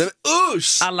ut. Nej, men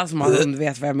usch! Alla som har hund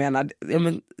vet vad jag menar.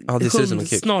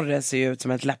 Hundsnorre ser ju ut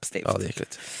som ett läppstift. Ja, det är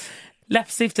äckligt.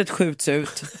 Läppstiftet skjuts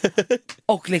ut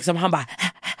och liksom han bara...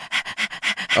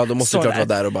 Ja, då måste du klart vara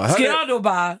där och bara... Ska jag då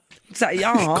bara...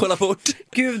 Såhär, kolla bort.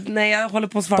 Gud, nej, jag håller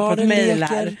på att svara på ett mejl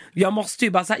här. Jag måste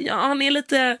ju bara säga, han är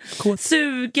lite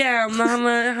sugen.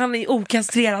 Han är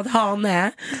okastrerad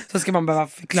hane. Så ska man behöva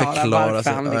förklara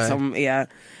varför han liksom är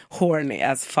horny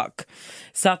as fuck.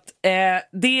 Så att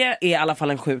det är i alla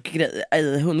fall en sjuk grej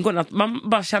i hundgården, att man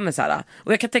bara känner så här.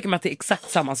 Och jag kan tänka mig att det är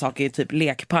exakt samma sak i typ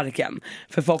lekparken.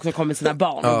 För folk som kommer med sina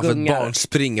barn och gungar. För ett barn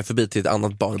springer förbi till ett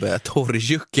annat barn och börjar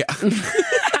torrjucka.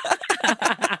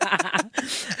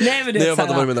 Nej men du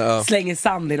slänger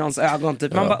sand i någons ögon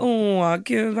typ. Man bara,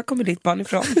 gud, var kommer ditt barn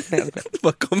ifrån?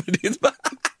 Var kommer ditt barn?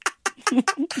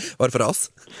 Vad är det för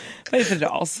ras? Vad är det för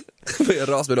ras? Vad är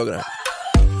rasbiologerna här?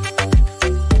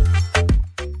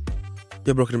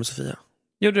 Jag bråkade med Sofia.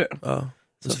 Gjorde du? Ja,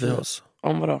 Sofia oss.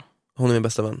 Om vadå? Hon är min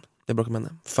bästa vän. Jag bråkade med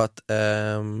henne. För att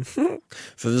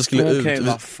för vi skulle ut. Hon kan ju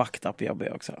vara fucked up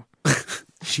jobbig också.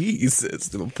 Jesus,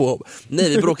 det var på. Nej,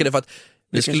 vi bråkade för att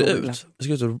vi skulle ut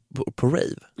på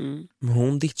rave. Men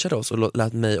hon ditchade oss och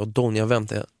lät mig och Donja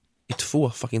vänta i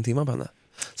 2 fucking timmar på henne.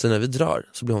 Så när vi drar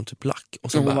så blir hon typ lack.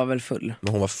 Och så hon var väl full?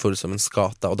 Men hon var full som en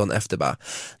skata. Och dagen efter bara,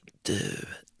 du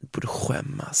borde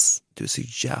skämmas. Du är så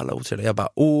jävla otrevlig. Jag bara,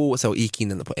 så gick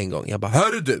in henne på en gång. Jag bara,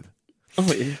 hör du?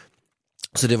 Oj.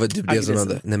 Så det var typ det som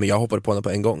hände. Nej men jag hoppade på henne på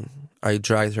en gång. I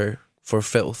dragged her for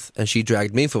filth and she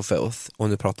dragged me for filth. Och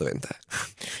nu pratar vi inte.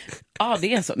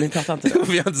 Det är så, ni pratar inte då.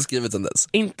 Vi har inte skrivit om dess.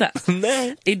 Inte?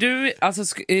 Nej.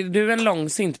 Är du en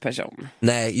långsint person?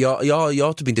 Nej, jag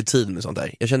har typ inte tid med sånt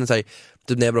där. Jag känner såhär,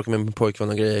 typ när jag bråkar med min pojkvän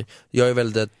och grejer. Jag är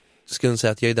väldigt, skulle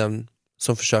säga att jag är den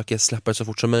som försöker släppa det så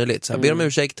fort som möjligt. Så här, ber om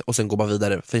ursäkt och sen går bara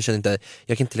vidare. För jag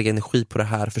kan inte lägga energi på det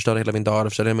här, förstöra hela min dag,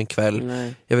 förstöra hela min kväll.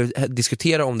 Nej. Jag vill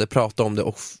diskutera om det, prata om det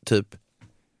och typ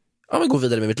gå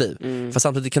vidare med mitt liv. För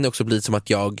samtidigt kan det också bli som att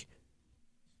jag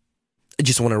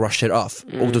just wanna rush it off.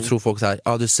 Och då tror folk så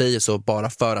här, du säger så bara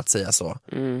för att säga så.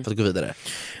 För att gå vidare.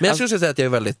 Men jag skulle säga att jag är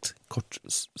väldigt kort.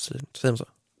 Säger man så?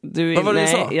 Vad var det du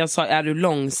sa? Jag sa, är du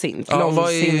långsint? Ja,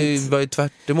 vad är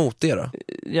tvärt emot det då?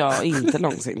 Ja, inte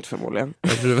långsint förmodligen.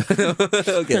 Okay,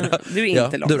 du är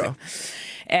inte långsint. Du då?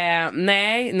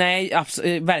 Nej,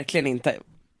 absolut, verkligen inte.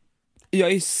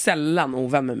 Jag är sällan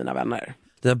ovän med mina vänner.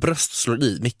 Dina bröst slår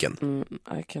i micken.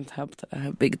 I can't help that. I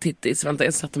have big titties. Vänta,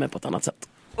 jag sätter mig på ett annat sätt.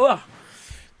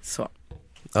 Så.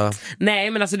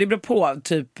 Nej, men alltså det beror på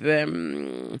typ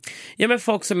men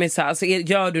folk som är så här, alltså,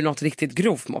 gör du något riktigt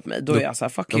grovt mot mig, då är jag så här,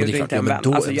 fuck you, du är inte en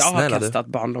vän. Alltså jag har kastat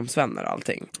barndomsvänner och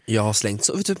allting. Jag har slängt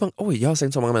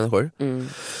så många människor.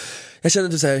 Jag känner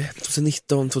att så här,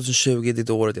 2019, 2020, det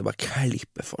är året jag bara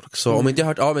klipper folk. Så om inte jag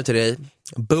har hört av mig till dig,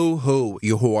 boo-hoo,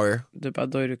 you whore. Du bara,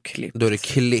 då är du klippt. Då är du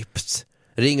klippt.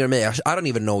 Ringer mig, I don't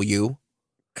even know you.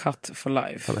 Cut for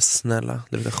life. Men snälla,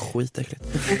 det luktar skitäckligt.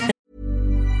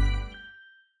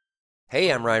 Hey,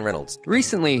 I'm Ryan Reynolds.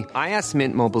 Recently, I asked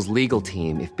Mint Mobile's legal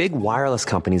team if big wireless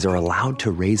companies are allowed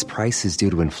to raise prices due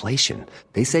to inflation.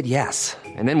 They said yes.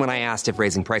 And then when I asked if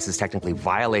raising prices technically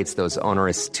violates those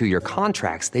onerous 2-year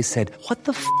contracts, they said, what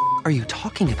the f*** are you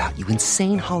talking about, you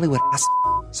insane Hollywood ass?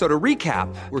 So to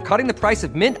recap, we're cutting the price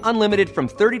of Mint Unlimited from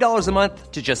 $30 a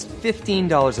month to just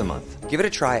 $15 a month. Give it a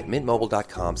try at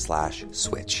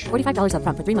mintmobile.com/switch. $45 up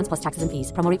front for 3 months plus taxes and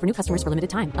fees. Promo rate for new customers for limited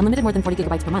time. Unlimited more than 40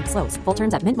 gigabytes per month. Slows full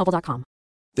terms at mintmobile.com.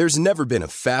 There's never been a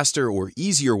faster or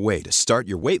easier way to start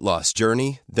your weight loss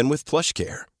journey than with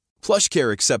PlushCare.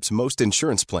 PlushCare accepts most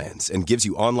insurance plans and gives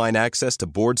you online access to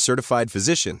board-certified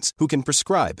physicians who can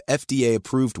prescribe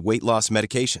FDA-approved weight loss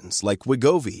medications like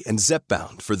Wegovy and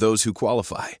Zepbound for those who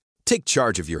qualify. Take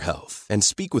charge of your health and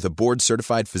speak with a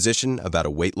board-certified physician about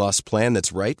a weight loss plan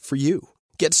that's right for you.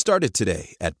 Get started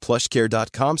today at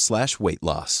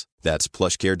plushcare.com/weightloss. That's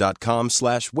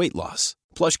plushcare.com/weightloss.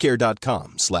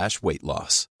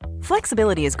 plushcare.com/weightloss.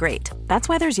 Flexibility is great. That's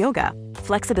why there's yoga.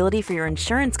 Flexibility for your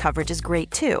insurance coverage is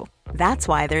great too. That's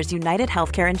why there's United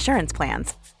Healthcare Insurance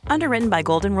Plans. Underwritten by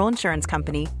Golden Rule Insurance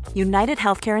Company, United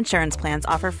Healthcare Insurance Plans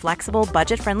offer flexible,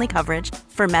 budget-friendly coverage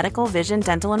for medical, vision,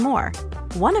 dental, and more.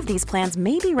 One of these plans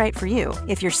may be right for you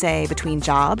if you're, say, between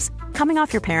jobs, coming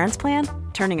off your parents' plan,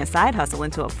 turning a side hustle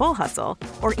into a full hustle,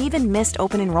 or even missed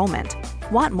open enrollment.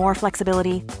 Want more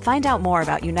flexibility? Find out more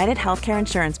about United Healthcare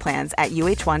Insurance Plans at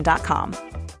uh1.com.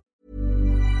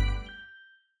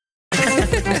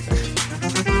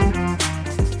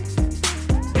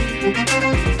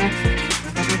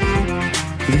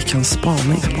 Veckans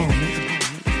spaning.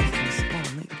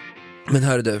 Men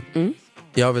hör du,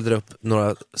 jag vill dra upp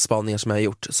några spaningar som jag har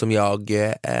gjort som jag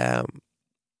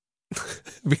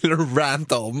vill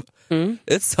rant om.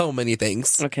 It's so many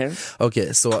things.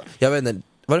 Okej, så jag vet inte,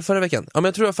 var det förra veckan? Ja, men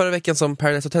jag tror det var förra veckan som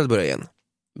Paradise Hotel började igen.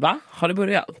 Va? Har det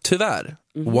börjat? Tyvärr.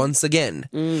 Once again.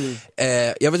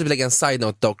 Jag vill typ lägga en side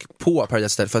note dock på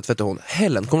Paradise Hotel för att vet du hon,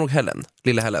 Helen, kommer du ihåg Helen?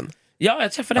 Lilla Helen. Ja,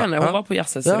 jag träffade henne, hon var på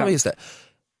Jazzens sida. Ja, just det.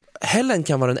 Helen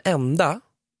kan vara den enda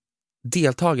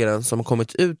deltagaren som har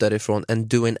kommit ut därifrån and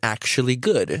doing actually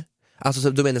good.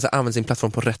 Alltså du menar så använder sin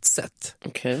plattform på rätt sätt.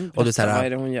 Och det är så här, vad är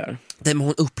det hon gör?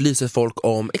 Hon upplyser folk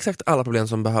om exakt alla problem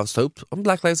som behövs ta upp. Om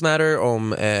Black Lives Matter,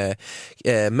 om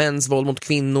mäns våld mot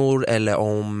kvinnor eller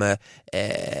om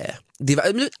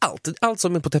allt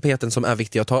som är på tapeten som är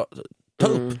viktigt att ta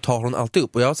upp, tar hon alltid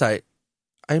upp. Och jag säger,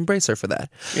 I embrace her for that.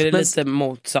 Är det lite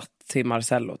motsatt till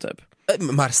Marcello typ?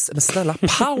 Men snälla,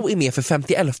 Pau är med för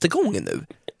 51:e gången nu.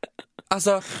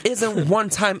 Alltså, isn't one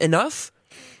time enough?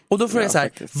 Och då får jag så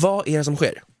här, vad är det som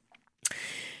sker?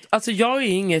 Alltså jag är ju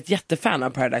inget jättefan av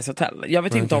Paradise Hotel. Jag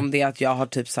vet inte om det är att jag har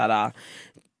typ så här,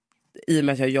 i och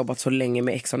med att jag har jobbat så länge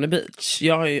med Ex on the Beach.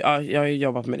 Jag har ju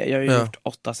jobbat med det. Jag har ju gjort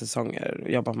 8 säsonger.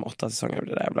 Jobbat med 8 säsonger av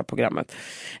det där jävla programmet.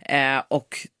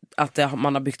 Och att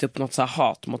man har byggt upp något så här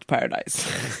hat mot Paradise.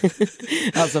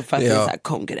 Alltså för att det är så här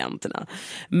konkurrenterna.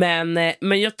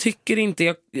 Men jag tycker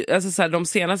inte alltså så här, de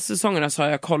senaste säsongerna så har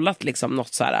jag kollat liksom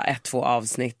något så här 1-2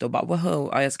 avsnitt och bara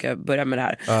wow, jag ska börja med det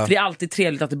här. För det är alltid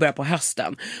trevligt att det börjar på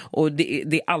hösten. Och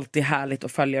det är alltid härligt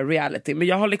att följa reality. Men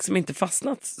jag har liksom inte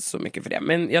fastnat så mycket för det.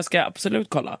 Men jag ska absolut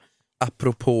kolla.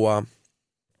 Apropå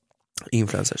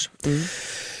influencers.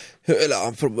 Eller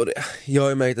apropå det. Jag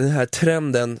har märkt den här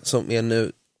trenden som är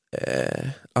nu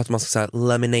att man ska säga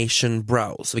lamination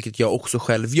brows, vilket jag också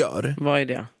själv gör. Vad är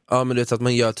det? Ja, men du vet att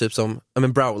man gör typ som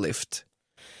brow lift.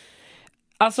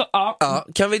 Alltså, Ja,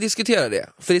 kan vi diskutera det?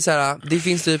 För det är så här, det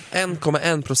finns typ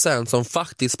 1,1% som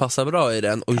faktiskt passar bra i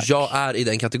den. Och jag är i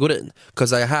den kategorin.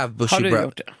 'Cause I have bushy har du brow.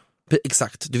 gjort det?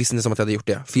 Exakt, du visste inte som att jag hade gjort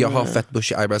det. För jag har fett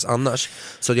bushy eyebrows annars.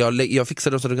 Så jag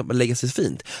fixar dem så att de kan lägga sig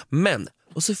fint. Men,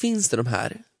 och så finns det de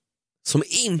här som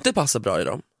inte passar bra i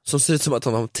dem. Som ser ut som att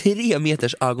de har 3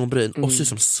 meters ögonbryn och ser ut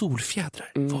som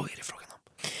solfjädrar. Vad är det frågan om?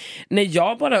 Nej,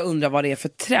 jag bara undrar vad det är för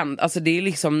trend. Alltså det är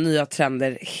liksom nya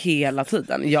trender hela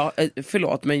tiden.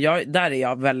 Förlåt, men där är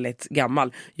jag väldigt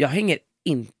gammal. Jag hänger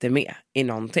inte med i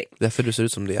någonting. Därför du ser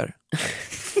ut som du gör.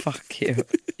 Fuck you.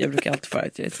 Jag brukar alltid för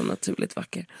att jag är så naturligt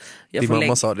vacker. Din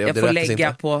mamma sa det, jag det får lägga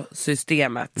inte på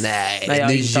systemet. Nej, när jag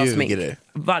nu inte har smink. ljuger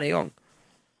du. Varje gång.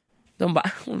 De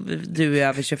bara, du är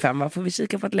över 25, vad får vi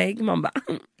kika på ett lägg? Man bara,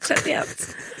 31.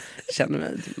 Känner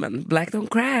mig, men black don't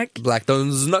crack. Black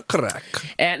don't not crack.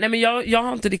 Nej, men jag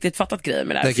har inte riktigt fattat grejen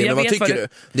med det här. Nej, men vad tycker du?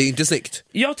 Det är ju inte snyggt.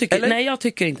 Jag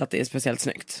tycker inte att det är speciellt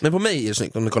snyggt. Men på mig är det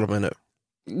snyggt om du kollar på mig nu.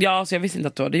 Ja, så jag visste inte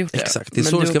att du hade gjort det. Exakt, det är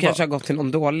men så du det ska kanske vara. har gått till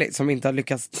någon dålig som inte har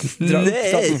lyckats dra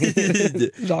Nej!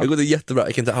 upp Jag har gått jättebra.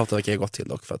 Jag kan inte outa vilka jag har gått till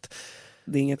dock för att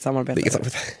det är inget samarbete. det är inget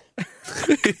samarbete.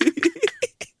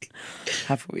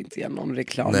 Här får vi inte ge någon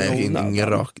reklam. Nej, det är ingen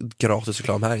gratis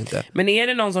reklam här inte. Men är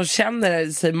det någon som känner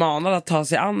sig manad att ta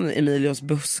sig an Emilios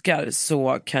buskar,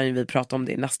 så kan ju vi prata om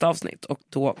det i nästa avsnitt. Och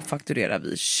då fakturerar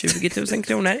vi 20 000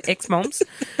 kronor ex-moms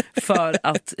för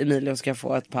att Emilio ska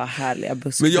få ett par härliga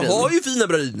buskbryn. Men jag har ju fina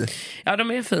bryn. Ja,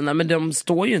 de är fina, men de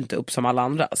står ju inte upp som alla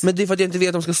andras. Men det är för att jag inte vet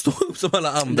att de ska stå upp som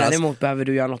alla andras. Däremot behöver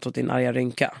du göra något åt din arga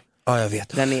rynka. Ja, jag vet.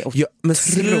 Den är men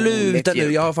sluta nu,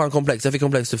 djup. jag har fan komplex. Jag fick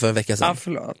komplex för en vecka sedan. Ja,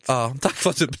 förlåt. Ja, tack för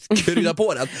att du kryddar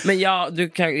på den. Men du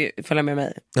kan ju följa med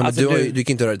mig. Ja, men alltså, du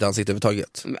kan inte röra ditt ansikte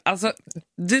överhuvudtaget. Alltså,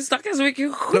 du snackar så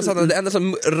mycket skit. Rosanna, det enda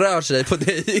som rör sig på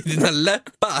dig är dina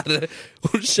läppar.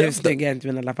 Hur snygga är inte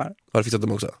mina läppar? Har du fixat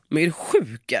dem också? Men är du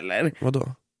sjuk eller?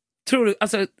 Vadå? Tror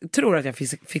du att jag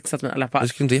fixat mina läppar? Det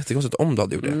skulle inte jättekonstigt om du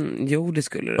hade gjort det. Jo, det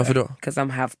skulle du. Varför då? 'Cause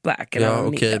I'm half black. Ja,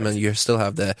 okej, men you still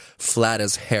have the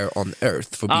flattest hair on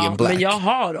earth for being black. Men jag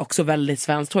har också väldigt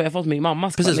svenskt hår. Jag har fått min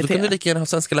mammas precis, kvalitet. då kunde du lika gärna ha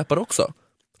svenska läppar också.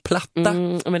 Platta.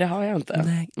 Men det har jag inte.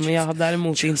 Nej. Men jag har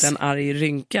däremot inte en arg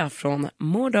rynka från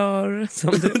Mordor.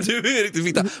 Som Du är riktigt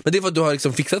fitta. Men det är för att du har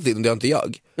liksom fixat det och det har inte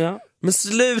jag. Ja. Men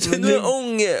sluta, nu är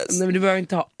ångest. Nej, men du behöver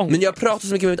inte ha ångest. Men jag pratar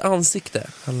så mycket med mitt ansikte.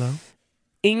 Hallå?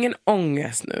 Ingen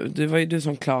ångest nu. Det var ju du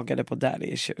som klagade på daddy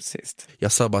issues sist.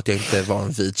 Jag sa bara att jag inte var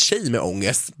en vit tjej med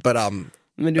ångest.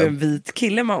 Men du är en vit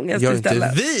kille med ångest jag är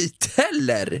istället. inte vit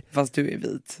heller. Fast du är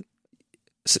vit.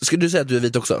 Skulle du säga att du är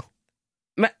vit också?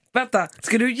 Men vänta,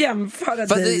 ska du jämföra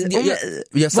dig och mig?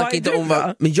 Jag snackar inte om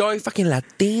vad... Men jag är fucking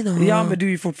latino. Ja, men du är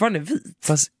ju fortfarande vit.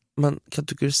 Fast man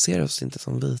kategoriserar oss inte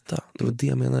som vita. Det var det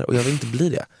jag menade. Och jag vill inte bli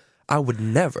det. I would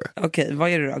never. Okej, vad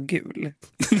är du då? Gul?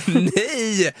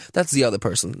 Nej, that's the other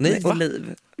person. Nej,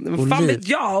 oliv. Fan vet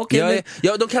jag, okej.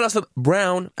 Ja, de kallas för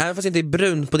brown, även fast jag inte är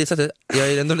brun på det sättet.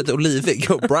 Jag är ändå lite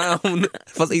olivig och brown.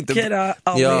 Fast inte...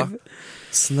 Ja,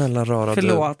 snälla rara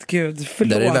förlåt, du.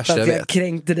 Förlåt att jag vet.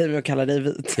 Kränkte dig med att kalla dig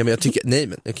vit. Ja, men jag tycker, nej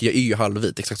men jag är ju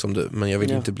halvvit exakt som du. Men jag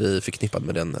vill inte bli förknippad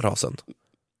med den rasen.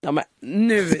 Ja, men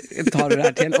nu tar du det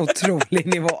här till en otrolig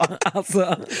nivå.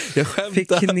 Alltså, jag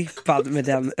skämtar. Förknippad med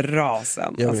den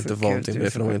rasen. Jag vill inte vara någonting med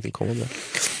det, för de har inte kommande.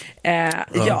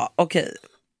 Ja, okej.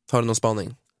 Har du någon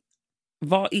spaning?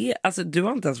 Vad är, alltså du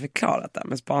har inte ens förklarat det här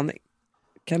med spaning.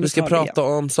 Vi ska prata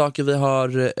om saker vi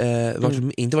har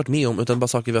inte varit med om, utan bara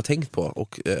saker vi har tänkt på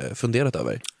och funderat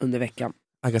över. Under veckan.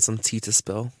 I got some tea to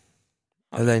spill.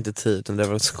 Eller inte tea, utan det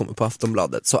var som kommer på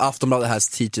Aftonbladet. Så Aftonbladet has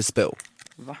tea to spill.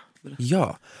 Va?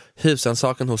 Ja,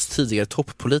 husrannsakan hos tidigare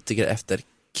toppolitiker efter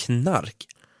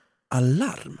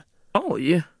knarkalarm.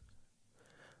 Oj.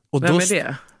 Och vem är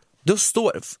det? Då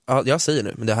står, jag säger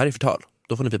nu, men det här är förtal.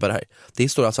 Då får ni pipa det här. Det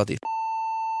står alltså att det är...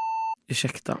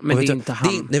 Ursäkta, men det är inte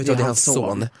han. Det är hans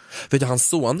son. Vet du, hans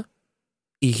son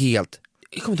är helt...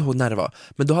 Jag kommer inte ihåg när det var.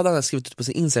 Men då hade han skrivit ut på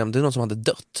sin Instagram, det är någon som hade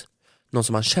dött. Någon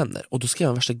som han känner. Och då skrev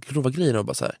han värsta grova grejerna och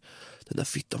bara så här: den där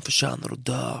fittan förtjänar att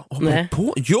dö. Och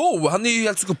på. Jo, han är ju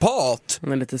helt psykopat.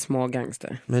 Han är lite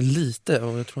smågangster. Men lite,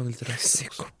 och jag tror han är lite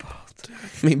psykopat.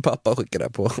 Min pappa skickade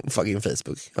det på fucking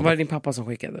Facebook. Var det din pappa som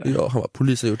skickade det? Ja, han var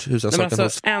polisen har gjort husrannsakan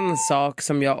hos... En sak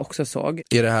som jag också såg.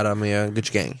 Är det här med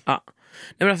Gucci Gang? Ja. Nej,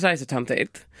 men alltså det är så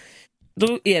töntigt.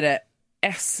 Då är det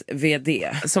SvD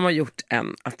som har gjort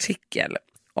en artikel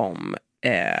om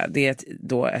det är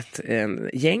då ett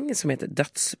gäng som heter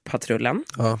Dödspatrullen.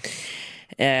 Ja.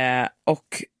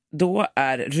 Och då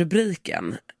är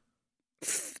rubriken,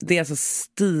 det är alltså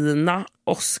Stina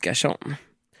Oskarsson: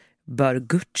 bör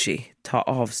Gucci ta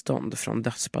avstånd från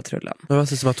Dödspatrullen? Men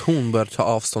det är som att hon bör ta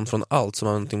avstånd från allt som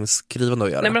har någonting med skrivande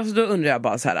att göra. Nej, men alltså då undrar jag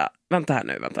bara så här: vänta här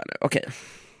nu. Okej.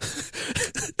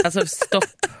 Alltså stopp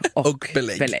och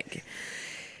belägg.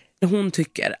 Hon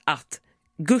tycker att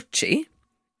Gucci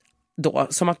då,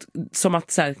 som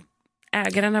att så här,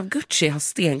 ägaren av Gucci har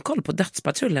stenkoll på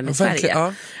dödspatrullen i Sverige.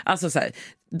 Ja. Alltså så här,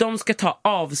 de ska ta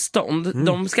avstånd.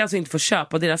 De ska alltså inte få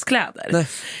köpa deras kläder.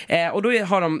 Och då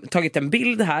har de tagit en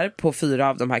bild här på 4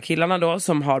 av de här killarna då,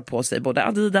 som har på sig både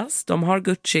Adidas, de har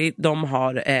Gucci, de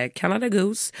har Canada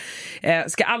Goose.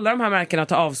 Ska alla de här märkena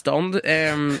ta avstånd?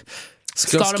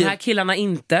 Ska de här killarna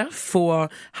inte få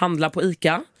handla på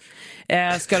ICA?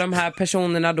 Ska de här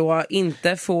personerna då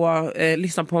inte få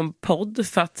lyssna på en podd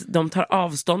för att de tar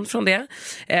avstånd från det?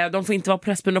 De får inte vara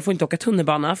pressbund, de får inte åka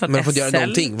tunnelbana för att men de får inte göra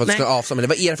någonting, vad ska avstånd? Men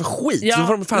vad är det för skit? Ja, så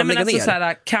får de fan lägga ner. Så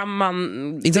här, kan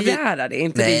man begära det?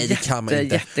 Inte nej, det kan man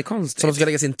inte. Jättekonstigt. Så de ska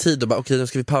lägga sin tid och bara, okej, nu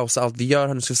ska vi pausa allt vi gör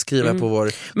här, nu ska vi skriva på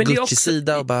vår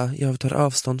Gucci-sida och bara, jag tar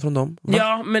avstånd från dem. Va?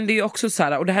 Ja, men det är också så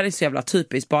här, och det här är så jävla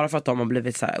typiskt, bara för att de har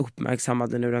blivit så här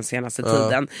uppmärksammade nu den senaste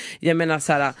tiden. Jag menar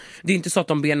så här, det är inte så att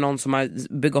de ber någon som har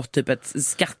begått typ ett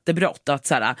skattebrott att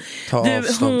så här, du,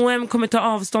 H&M kommer ta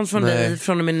avstånd från dig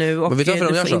från och med nu, och du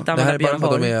får inte använda Björn Borg. Det här är bara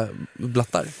för att de är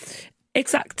blattar.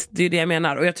 Exakt, det är det jag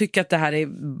menar. Och jag tycker att det här är,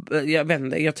 jag vet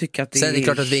inte, jag tycker att det sen är det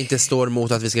klart att vi inte står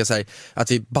mot att vi ska säga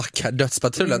att vi backar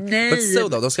dödspatrullen. Men så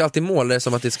då, de ska alltid måla det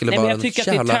som att det skulle vara en jag tycker att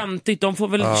det är töntigt. De får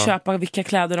väl köpa vilka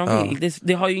kläder de vill.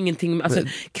 Det har ju ingenting, alltså,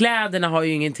 kläderna har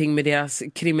ju ingenting med deras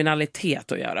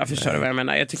kriminalitet att göra. Förstår du vad jag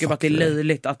menar? Jag tycker bara att det är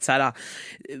löjligt att så här,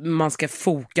 man ska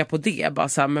foka på det. Bara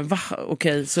så här, men va?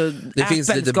 Okej, så det Apple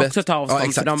finns ska också ta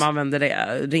avstånd för de använder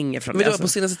det, ringer från men det. Men på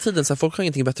senaste tiden så här, folk har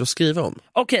ingenting bättre att skriva om.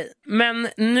 Okej, men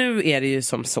nu är det ju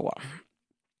som så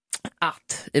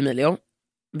att, Emilio,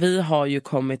 vi har ju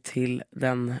kommit till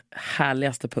den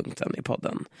härligaste punkten i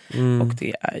podden. Och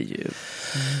det är ju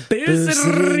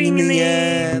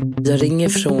busringningen. Jag ringer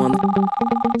från...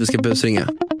 Du ska busringa.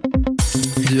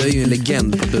 Du är ju en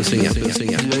legend på busringa. Du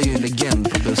är ju en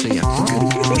legend på busringa.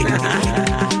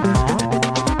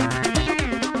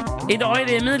 Idag är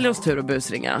det Emilios tur att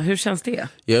busringa. Hur känns det?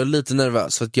 Jag är lite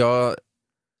nervös för att jag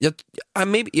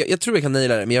tror jag kan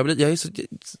naila det, men jag är så...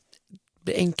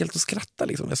 Det är enkelt att skratta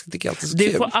liksom. Jag tycker alltid så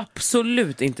kul. Du får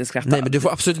absolut inte skratta. Nej, men du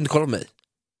får absolut inte kolla på mig.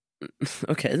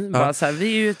 Okej, bara så här, vi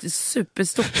är ju ett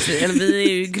superstort, eller vi är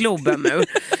ju Globen nu.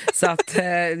 Så att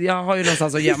jag har ju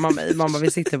någonstans att gömma mig. Mamma,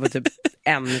 vi sitter på typ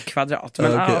 1 kvadrat.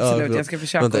 Men absolut, jag ska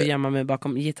försöka att gömma mig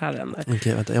bakom gitarren där.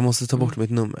 Okej, vänta, jag måste ta bort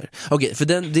mitt nummer. Okej, för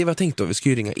det var jag tänkt då, vi ska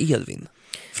ju ringa Edvin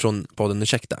från podden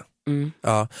Ursäkta.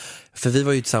 Ja, för vi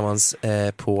var ju tillsammans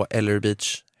på Eller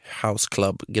Beach House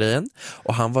Club-grejen.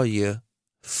 Och han var ju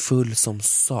full som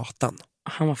satan.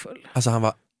 Han var full. Alltså han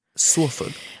var så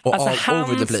full. Och alltså all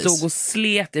over the place. Han stod och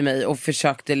slet i mig och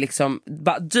försökte liksom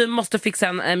bara, du måste fixa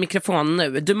en mikrofon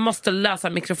nu. Du måste lösa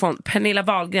en mikrofon. Pernilla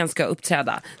Wahlgren ska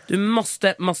uppträda. Du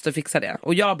måste fixa det.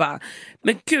 Och jag bara,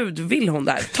 men gud, vill hon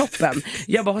där? Toppen.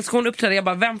 Jag bara, ska hon uppträda? Jag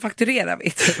bara, vem fakturerar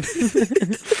vi?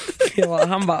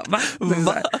 Han bara, va?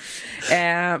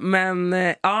 Men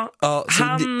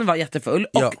han var jättefull.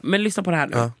 Men lyssna på det här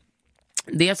nu.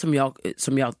 Det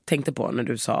som jag tänkte på när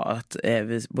du sa att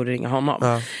vi borde ringa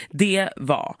honom, det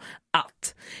var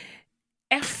att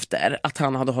efter att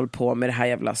han hade hållit på med det här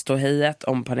jävla ståhejet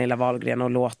om Pernilla Wahlgren och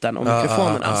låten och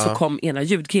mikrofonerna, så kom ena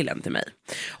ljudkillen till mig.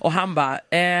 Och han bara,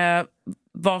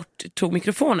 vart tog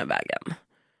mikrofonen vägen?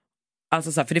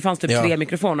 Alltså så här, för det fanns typ 3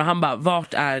 mikrofoner. Och han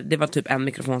bara, det var typ en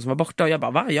mikrofon som var borta. Och jag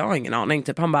bara, va? Jag har ingen aning.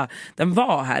 Typ, han bara, den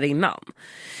var här innan.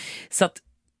 Så att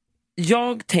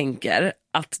jag tänker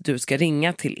att du ska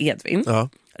ringa till Edvin,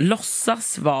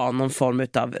 låtsas vara någon form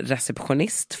av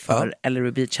receptionist för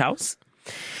Eller Beach House,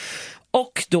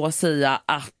 och då säga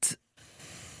att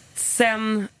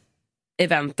sen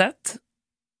eventet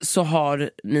så har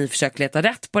ni försökt leta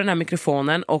rätt på den här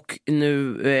mikrofonen och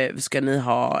nu ska ni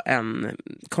ha en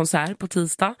konsert på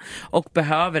tisdag och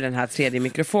behöver den här 3:e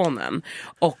mikrofonen,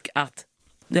 och att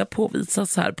det har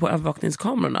påvisats här på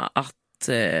övervakningskamerorna att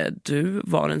du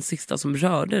var den sista som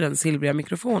rörde den silvriga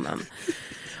mikrofonen.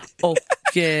 Och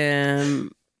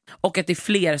att det är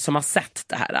fler som har sett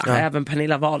det här. Även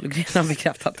Pernilla Wahlgren har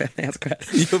bekräftat det. Nej, jag skojar.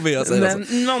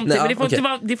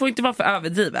 Men det får inte vara för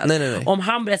överdrivet. Nej. Om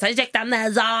han börjar säga, ursäkta,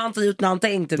 nej, jag har inte gjort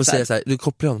någonting. Typ, och säga så här, du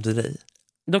kopplar honom till dig.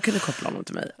 Då kan du koppla honom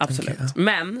till mig, absolut. Okay,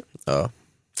 Men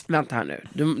vänta här nu.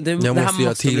 Jag måste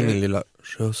göra till min lilla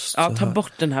röst. Ja, ta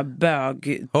bort den här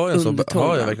bög-undertonen.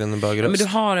 Har jag verkligen en bögröst? Men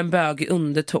du har en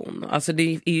bög-underton. Alltså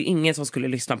det är ju ingen som skulle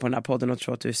lyssna på den här podden och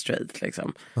tro att du är straight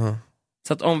liksom.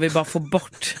 Så att om vi bara får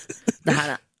bort det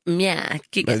här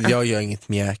mjäkiga. Men jag gör inget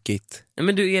mjäkigt.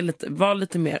 Men du är var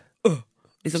lite mer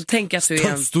Liksom, tänk att du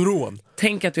är en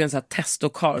sån här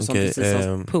testokar som precis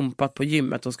har pumpat på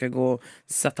gymmet och ska gå och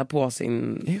sätta på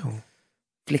sin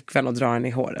flickvän och dra henne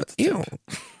i håret. Typ.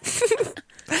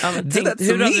 Ja, men tänk,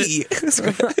 du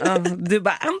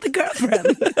bara, I'm the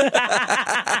girlfriend.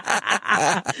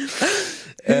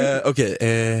 Okej,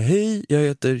 hej, jag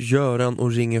heter Göran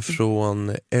och ringer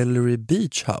från Ellery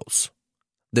Beach House.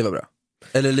 Det var bra.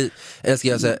 Eller ska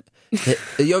jag säga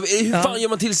hur fan gör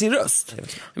man till sin röst?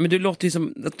 Men du låter ju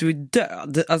som att du är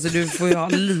död. Alltså du får ju ha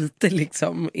lite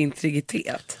liksom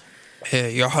integritet.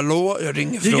 Ja, hallå, jag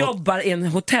ringer från... Du jobbar i en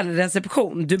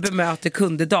hotellreception. Du bemöter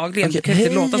kunder dagligen. Du kan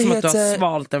inte låta som att du har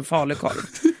svalt en falukorv.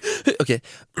 Okej,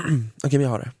 men jag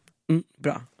har det.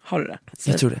 Bra, har du det?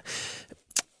 Jag tror det.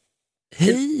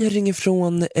 Hej, jag ringer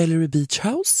från Ellery Beach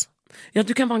House. Ja,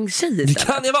 du kan vara en tjej. Det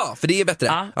kan jag vara, för det är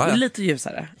bättre. Ja. Lite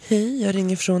ljusare. Hej, jag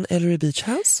ringer från Ellery Beach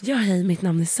House. Ja, hej, mitt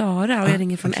namn är Sara och jag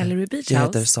ringer från Ellery Beach House. Jag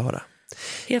heter Sara.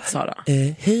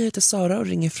 Hej, jag heter Sara och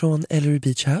ringer från Ellery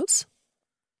Beach House.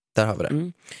 Där har vi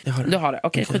det. Du har det,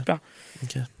 okej, skitbra.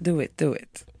 Do it.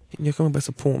 Jag kommer bara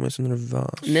så på mig så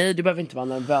nervös. Nej, du behöver inte vara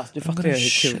nervös. Du fattar ju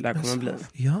hur kul det här kommer bli.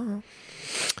 Ja.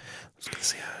 Ska vi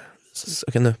se här.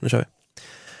 Okej, nu kör vi.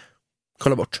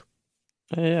 Kolla bort.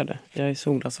 Jag gör det. Jag är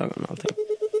solglasögon och allting.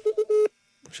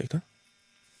 Ursäkta.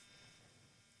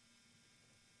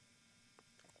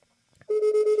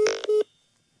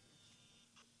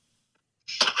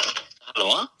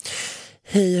 Hallå?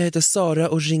 Hej, jag heter Sara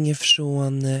och ringer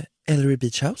från Ellery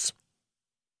Beach House.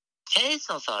 Hej,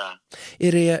 Sara.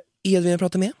 Är det Edvin jag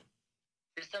pratar med?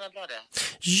 Det stämmer bra det.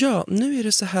 Ja, nu är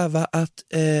det så här va att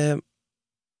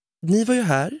ni var ju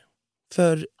här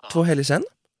för 2 helger sedan.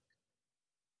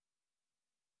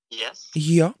 Yes.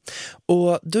 Ja,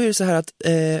 och då är det så här att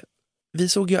vi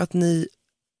såg ju att ni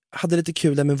hade lite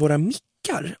kul där med våra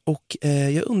mickar och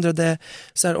jag undrade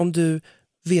så här, om du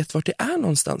vet vart det är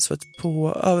någonstans, för att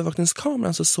på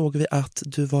övervakningskameran så såg vi att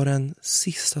du var den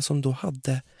sista som då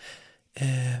hade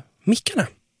mickarna.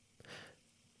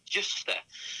 Just det.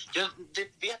 Jag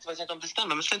vet faktiskt inte om det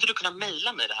stämmer, men skulle inte du kunna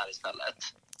mejla mig det här istället?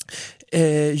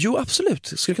 Jo, absolut.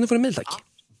 Skulle jag kunna få en mejl, tack?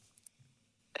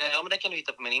 Ja, men det kan du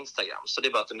hitta på min Instagram, så det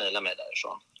är bara att du mejlar mig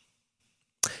därifrån.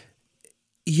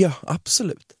 Ja,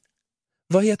 absolut.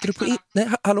 Vad heter du på... Nej,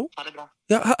 hallå? Ja, det är bra.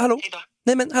 Ja, hallå? Hejdå.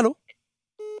 Nej, men hallå?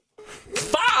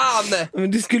 Fan!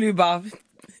 Men du skulle ju bara...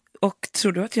 Och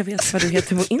tror du att jag vet vad du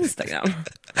heter på Instagram?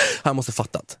 Han måste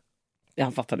fattat. Ja,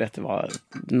 han fattade att det var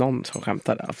någon som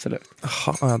skämtade, absolut.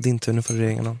 Jaha, din tur. Nu får du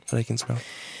ringa någon. Det gick inte så bra.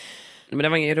 Men det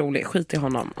var ingen rolig. Skit i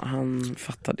honom. Han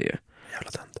fattade ju.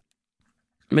 Jävla tönt.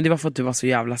 Men det var för att du var så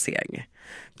jävla seg.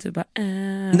 Du bara,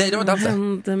 nej, det var inte alls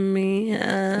det.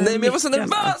 Nej, men jag var så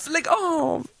nervös. Lägg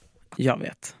av! Jag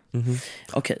vet.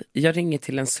 Okej, jag ringer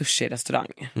till en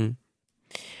sushi-restaurang.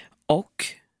 Och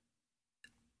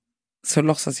så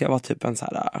låtsas jag vara typ en så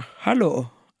här, hallå,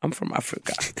 I'm from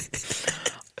Africa.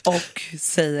 Och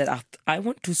säger att I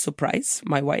want to surprise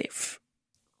my wife.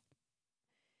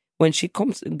 When she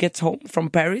gets home from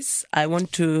Paris, I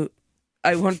want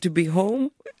to be home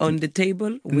on the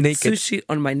table with naked sushi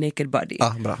on my naked body.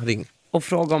 Bra, ring. Och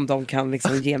fråga om de kan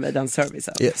liksom ge mig den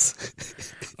servicen. Yes.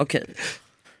 Okej.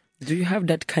 Do you have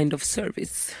that kind of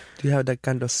service?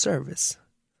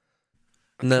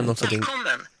 Nämn också din...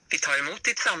 Välkommen. Vi tar emot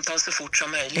ditt samtal så fort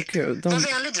som möjligt. Okay,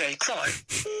 Var vänlig dröj kvar.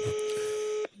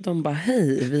 De bara,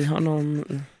 hej, vi har någon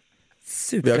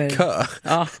super... Vi har kö.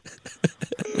 Ja,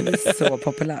 det är så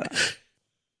populära.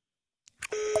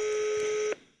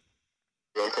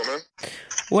 Välkommen.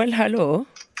 Well, hello.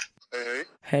 Hej.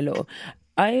 Hello.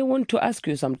 I want to ask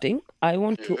you something. I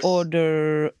want to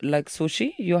order like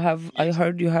sushi. I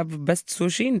heard you have best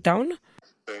sushi in town.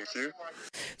 Thank you.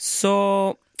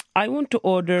 So I want to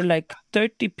order like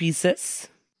 30 pieces.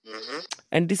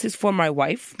 And this is for my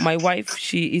wife. My wife,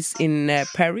 she is in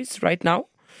Paris right now.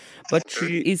 But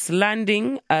she is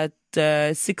landing at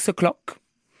 6 o'clock.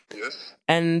 Yes.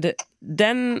 And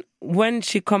then when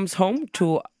she comes home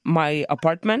to my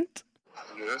apartment,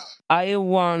 I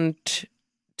want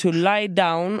to lie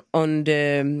down on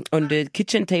the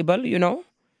kitchen table, you know.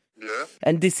 Yeah.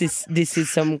 And this is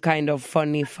some kind of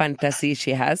funny fantasy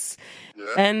she has.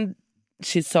 Yeah. And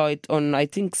she saw it on, I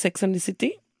think, Sex and the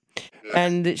City. Yeah.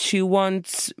 And she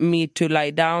wants me to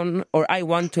lie down, or I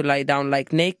want to lie down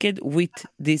like naked with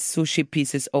these sushi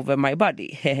pieces over my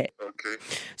body. Okay.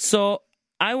 So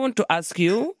I want to ask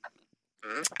you,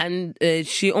 and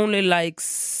she only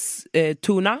likes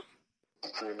tuna.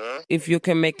 Tuna? If you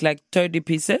can make like 30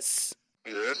 pieces.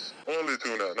 Yes, only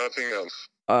tuna, nothing else.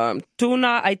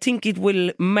 Tuna, I think it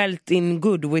will melt in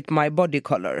good with my body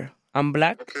color. I'm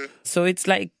black. Okay. So it's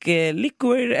like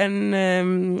liquid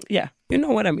and, yeah, you know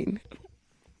what I mean.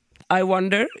 I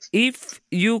wonder if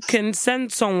you can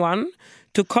send someone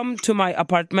to come to my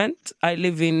apartment. I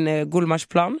live in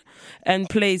Gullmarsplan and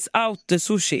place out the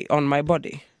sushi on my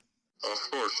body. Of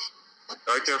course.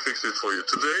 I can fix it for you.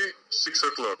 Today, 6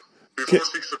 o'clock. Before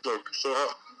 6 o'clock. So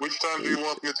which time do you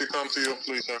want me to come to your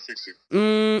place and fix it?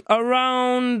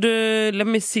 Around, let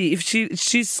me see. If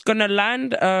she's gonna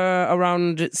land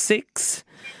around 6.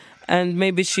 And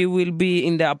maybe she will be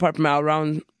in the apartment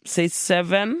around, say,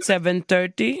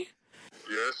 7:30.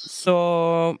 Yes.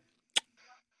 So,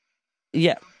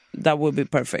 yeah, that would be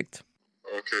perfect.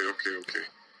 Okay.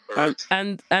 All right.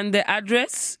 And the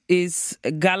address is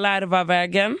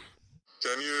Galärvavägen.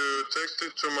 Can you text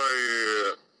it to my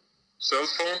cell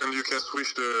phone and you can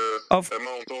switch the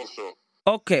amount also?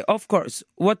 Okay, of course.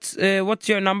 What's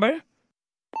your number?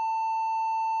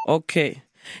 Okay.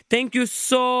 Thank you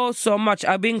so much.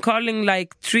 I've been calling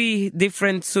like 3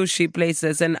 different sushi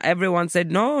places and everyone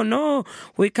said no,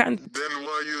 we can't. Then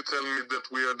why you tell me that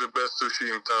we are the best sushi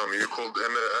in town? You called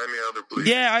any other place?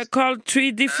 Yeah, I called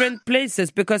 3 different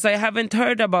places because I haven't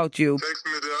heard about you. Text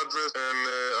me the address and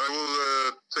I will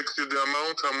text you the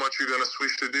amount, how much you're gonna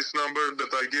switch to this number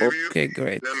that I gave you. Okay,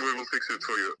 great. Then we will fix it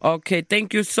for you. Okay,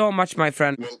 thank you so much, my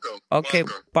friend. Welcome. Okay,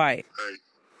 bye. Hey,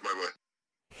 bye.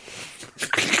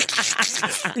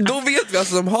 Då vet vi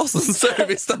alltså som har som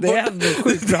service där. Det är ändå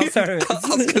sjukt bra service.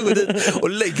 Han ska gå dit och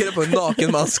lägga det på en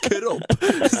naken mans kropp.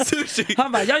 Sushi.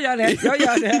 Han bara, jag gör det.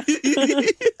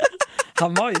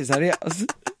 Han var ju seriös.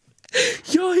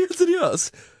 Ja, helt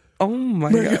seriös. Oh my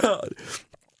god.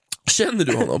 Känner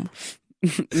du honom?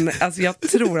 Nej, alltså jag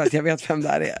tror att jag vet vem det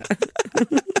här är.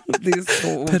 Det är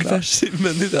så pervers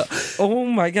människa.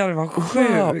 Oh my god, vad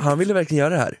sjukt. Han ville verkligen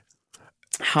göra det här.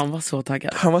 Han var så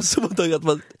taggad.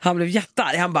 Han blev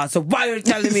jättearg. Han bara, so why are you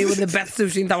telling me with the best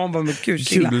sushi? Han bara, men gud,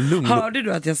 chilla. Hörde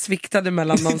du att jag sviktade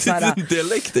mellan någon så här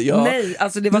dialekter, ja. Nej,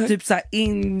 alltså det var typ så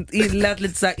här lät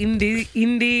lite så här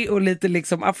indie och lite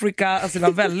liksom Afrika. Alltså det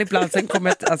var väldigt bland. Sen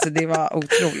kom alltså det var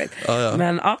otroligt. Ja.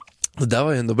 Men ja. Det där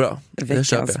var ju ändå bra.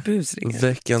 Veckans busringning.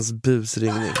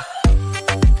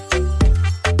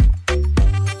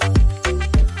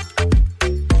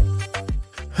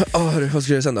 Vad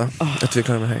ska jag göra sen då? Att vi är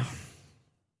klara med det här.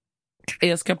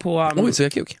 Jag ska på... Oj, så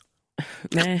jag kuk.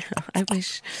 Nej, I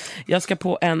wish. Jag ska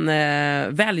på en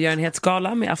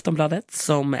välgörenhetsgala med Aftonbladet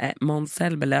som Måns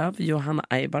Zelmerlöw, Johanna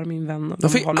Eibar, min vän.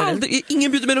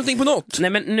 Ingen bjuder med någonting på något. Nej,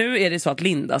 men nu är det så att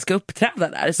Linda ska uppträda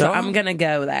där. Så I'm gonna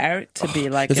go there to be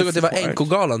like jag såg att det var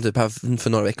NK-galan typ här för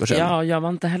några veckor sedan. Ja, jag var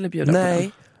inte heller bjuden.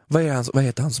 Nej. Vad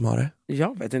heter han som har det?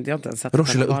 Jag vet inte, jag har inte ens sett.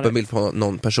 Rochelle la upp en bild på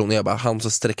någon person och jag bara, han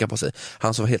som sträcka på sig.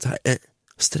 Han som var helt så här,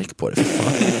 sträck på det för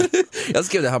fan. Jag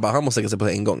skrev det, han måste sträcka sig på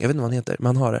det en gång. Jag vet inte vad han heter, men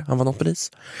han har det. Han var något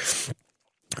pris.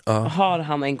 Har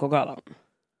han NK-galan?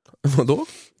 Vadå?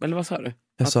 Eller vad sa du?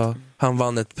 Jag sa, han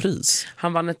vann ett pris.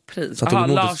 Han vann ett pris. Jaha,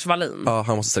 Lars Wallin. Ja,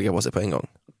 han måste sträcka på sig på en gång.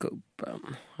 Gubben,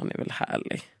 han är väl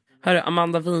härlig. Hörru,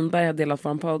 Amanda Winberg har delat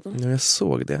vår podd. Ja, jag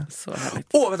såg det. Så härligt.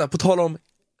 Vänta, på tal om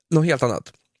något helt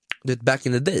annat. Du vet, back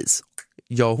in the days,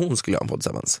 jag och hon skulle ha en podd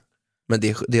tillsammans. Men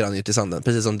det rann ju till sanden.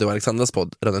 Precis som du och Alexandras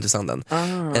podd rann till sanden.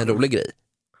 En rolig grej.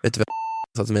 Vet du vad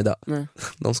jag sa till mig idag? Nej.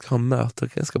 De ska ha möte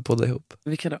och jag ska podda ihop.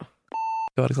 Vilka då?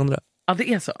 Jag och Alexandra. Ja,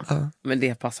 det är så. Men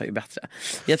det passar ju bättre.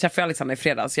 Jag träffade Alexandra i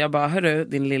fredags. Jag bara, hörru,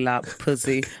 din lilla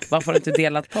pussy, varför har du inte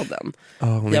delat podden?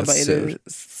 Hon jag bara, är du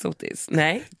sotis?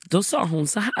 Nej, då sa hon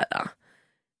så här.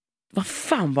 Vad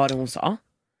fan var det hon sa?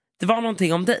 Det var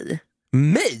någonting om dig.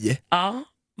 Mig? Ja,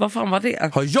 vad fan var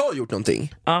det? Har jag gjort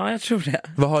någonting? Ja, jag tror det.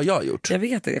 Vad har jag gjort? Jag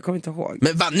vet det, jag kommer inte ihåg.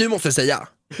 Men nu måste jag säga.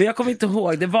 Men jag kommer inte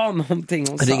ihåg, det var någonting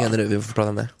hon sa. Ring henne nu, vi får prata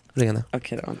om det. Ring henne.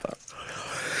 Okej, då, vänta.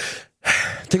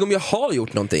 Tänk om jag har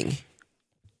gjort någonting.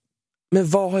 Men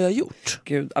vad har jag gjort?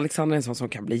 Gud, Alexandra är en sån som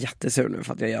kan bli jättesur nu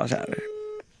för att jag gör så här.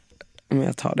 Men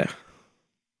jag tar det.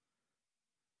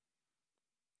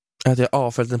 Att jag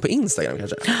avföljt den på Instagram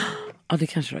kanske? Ja, det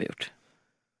kanske du har gjort.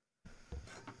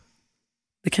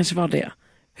 Det kanske var det.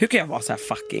 Hur kan jag vara så här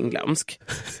fucking glömsk?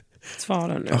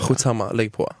 Svara nu. Ja, skitsamma,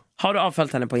 lägg på. Har du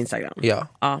avföljt henne på Instagram? Ja.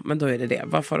 Ja, men då är det det.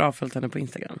 Varför har du avföljt henne på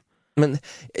Instagram? Men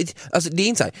alltså, det är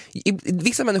inte så här.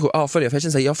 Vissa människor avföljer, för jag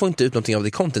känner så här, jag får inte ut någonting av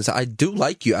det content. Så I do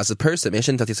like you as a person, men jag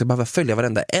känner inte att jag ska behöva följa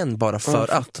varenda en bara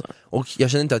för att. Och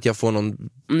jag känner inte att jag får någon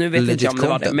nu vet legit inte jag om det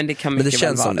content. var det, men det kan mycket det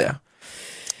känns väl som vara det.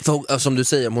 För, som du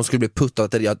säger, om hon skulle bli puttad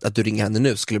att du ringer henne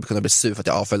nu, skulle du kunna bli sur för att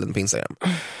jag avföljde den på Instagram.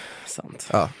 Sant.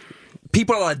 Ja.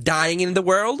 People are dying in the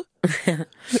world.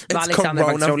 Alexander var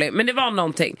faktiskt rolig. Men det var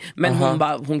någonting. Men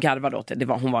hon garvade åt det.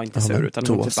 Hon var inte sur, utan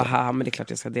hon typ bara, men det är klart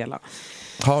jag ska dela.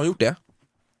 Har hon gjort det?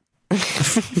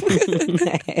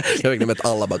 Nej. Jag räknar med att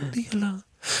alla bara dela.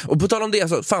 Och på tal om det,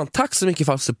 alltså, fan, tack så mycket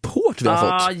för all support vi har fått.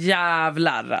 Ja,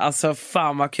 jävlar. Alltså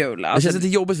fan vad kul. Alltså, det känns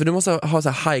lite jobbigt för du måste ha så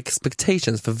här high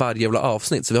expectations för varje jävla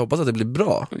avsnitt. Så vi hoppas att det blir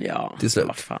bra till slut.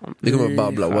 Vi kommer att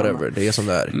babbla, whatever. Det är som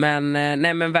det är. Men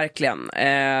nej, men verkligen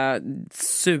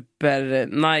super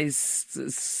nice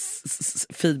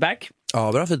feedback.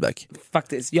 Ja, bra feedback.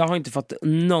 Faktiskt, jag har inte fått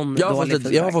någon dålig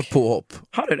feedback. Jag har fått påhopp.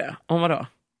 Har du det? Om vad då?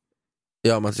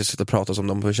 Ja, man ska sitta och prata som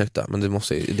dem på ursäkta. Men det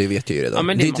vet jag ju redan. Ja,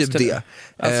 men det är typ det.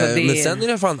 Alltså, men sen är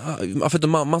det fan, för att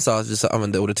mamma sa att vi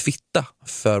använde ordet fitta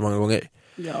för många gånger.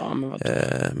 Ja, men vad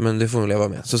men det får hon leva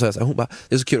med. Så sa jag så här, hon bara,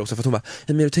 det är så kul också för att hon bara,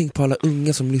 men har du tänkt på alla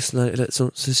unga som lyssnar eller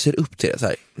som ser upp till det så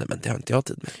här? Nej, men det har inte jag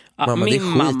tid med. Mamma, min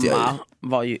mamma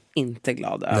var ju inte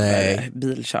glad över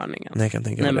bilkörningen. Nej, jag kan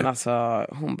tänka mig men alltså,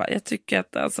 hon bara, jag tycker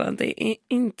att alltså, det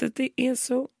är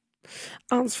så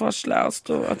ansvarslöst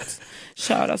och att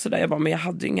köra sådär. Jag bara, men jag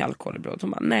hade ju ingen alkohol i blodet.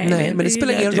 Hon bara, nej men det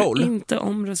spelar ingen roll. Inte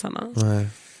om Rosanna. Nej.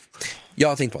 Jag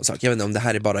har tänkt på en sak, jag vet inte om det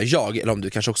här är bara jag eller om du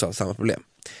kanske också har samma problem.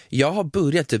 Jag har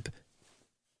börjat typ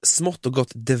smått och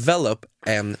gott develop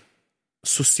en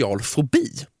social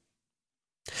fobi.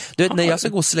 Du vet, när jag ska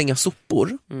gå och slänga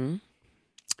sopor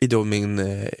i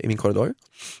min korridor,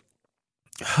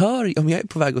 om jag är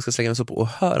på väg och ska slänga en sopa och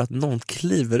hör att någon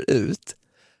kliver ut,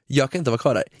 jag kan inte vara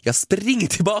kvar där. Jag springer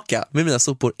tillbaka med mina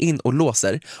sopor in och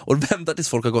låser och väntar tills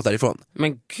folk har gått därifrån.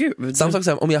 Men gud. Samma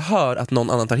sak om jag hör att någon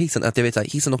annan tar hissen, att jag vet att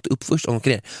hissen åkte upp först och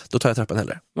åker ner, då tar jag trappan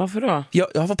hellre. Varför då?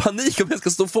 Jag får panik om jag ska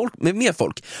stå med mer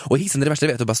folk. Och hissen är det värsta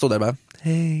jag vet, och bara stå där och bara,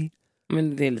 hej.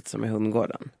 Men det är lite som i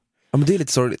hundgården. Ja, men det är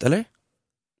lite sorgligt, eller?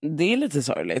 Det är lite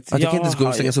sorgligt. Att jag kan inte gå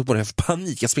och slänga soporna, jag får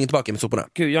panik, jag springer tillbaka med soporna.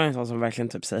 Gud, jag är en sån som verkligen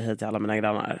typ säger hej till alla mina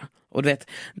grannar. Och du vet,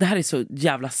 det här är så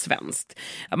jävla svenskt.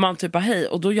 Man typ bara hej,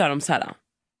 och då gör de så här.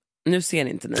 Nu ser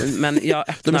ni inte ni, men jag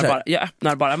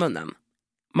öppnar bara munnen.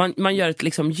 Man gör ett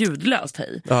liksom ljudlöst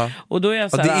hej. Ja. Och då är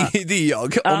jag så här, det är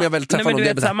jag. Om jag väl träffar någon,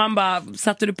 vet, så här, man bara,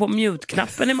 satte du på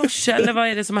mute-knappen i morse eller vad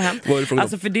är det som har hänt?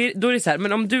 Alltså för då är det så här,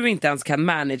 men om du inte ens kan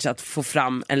manage att få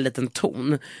fram en liten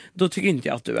ton, då tycker inte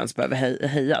jag att du ens behöver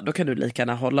heja. Då kan du lika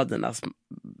gärna hålla dina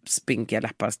spinkiga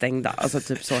läppar stängda. Alltså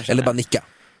typ så. Eller bara nicka.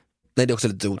 Nej, det är också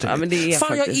lite otrevligt. Ja,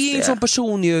 fan, jag är en sån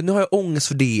person ju. Nu har jag ångest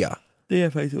för det. Det är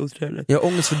faktiskt otrevligt. Jag har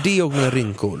ångest för det och mina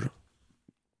rynkor.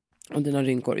 Och dina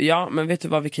rynkor. Ja, men vet du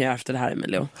vad vi kan göra efter det här,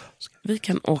 Emilio? Vi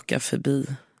kan åka förbi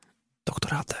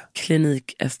Dr. Adde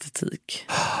Klinik Estetik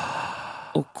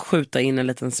och skjuta in en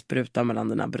liten spruta mellan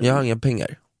dina bryn. Jag har inga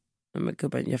pengar. Men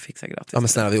gubben, jag fixar gratis. Ja, men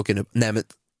snälla, vi åker nu. Nej, men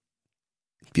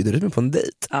bjuder du mig på en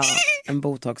dejt? Ja, en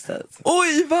botox-dejt.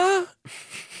 Oj, va?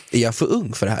 Är jag för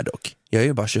ung för det här dock? Jag är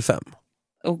ju bara 25.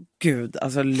 Åh gud,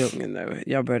 alltså lugn nu.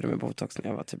 Jag började med botox när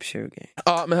jag var typ 20.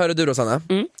 Ja, men hörru du då, Sanna.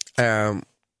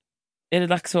 Är det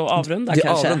dags att avrunda det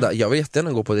kanske? Avrunda. Jag vill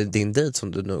jättegärna gå på din dejt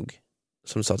som du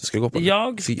sa att du skulle gå på.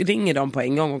 Jag ringer dem på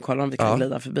en gång och kollar om vi kan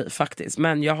glida förbi faktiskt.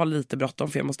 Men jag har lite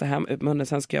bråttom för jag måste hem upp munnen.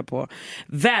 Sen ska jag på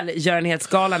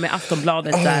välgörenhetsgala med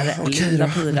Aftonbladet där Linda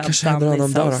Pira,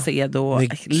 Danny Saucedo och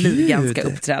Ligan ska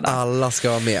uppträda. Alla ska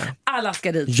vara med. Alla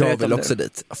ska dit. Jag vill också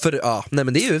dit. Nej,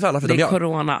 men det är ju för alla förutom jag. Det är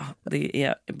corona. Det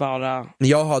är bara...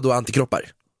 Jag har då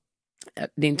antikroppar.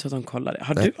 Det är inte så att de kollar det.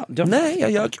 Har nej. Du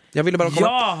nej, jag ville bara komma.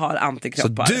 Jag har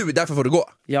antikroppar. Så därför får du gå.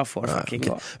 Jag får fucking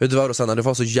gå. Vet du vad, Rosanna, det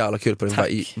var så jävla kul på din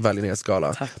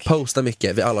välgörenhetsgala. Posta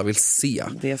mycket, vi alla vill se.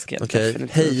 Det ska jag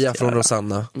definitivt heja från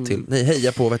Rosanna till... Nej,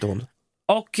 heja på, vet hon.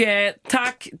 Och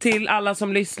tack till alla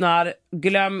som lyssnar.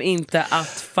 Glöm inte att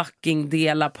fucking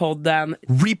dela podden.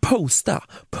 Reposta,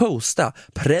 posta,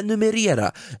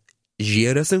 prenumerera,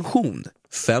 ge recension.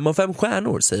 5 av 5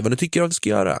 stjärnor, säg vad ni tycker att vi ska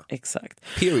göra. Exakt.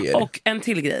 Period. Och en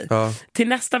till grej. Till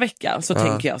nästa vecka så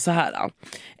tänker jag så här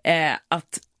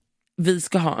att vi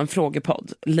ska ha en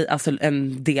frågepodd, alltså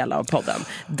en del av podden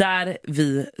där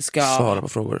vi ska svara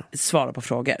på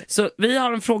frågor. Så vi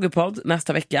har en frågepodd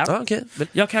nästa vecka. Okay.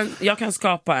 Jag kan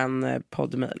skapa en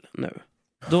poddmail nu.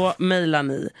 Då mailar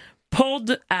ni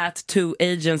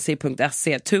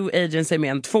podd@twoagency.se, twoagency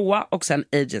med en 2 och sen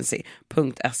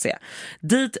agency.se.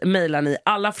 Dit mejlar ni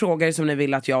alla frågor som ni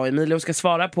vill att jag och Emilio ska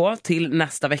svara på till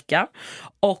nästa vecka.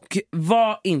 Och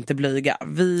var inte blyga.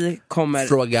 Vi kommer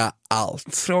fråga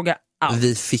allt.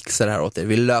 Vi fixar det här åt er.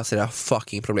 Vi löser det här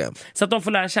fucking problem. Så att de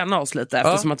får lära känna oss lite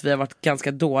eftersom att vi har varit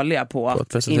ganska dåliga på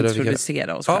att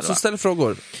introducera oss själva. Så ställ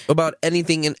frågor about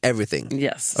anything and everything.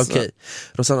 Yes. Okej.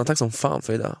 Rosanna, tack som fan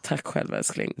för idag. Tack själv,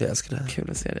 älskling. Jag älskar det. Kul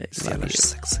att se dig. Så jävla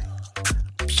sexy.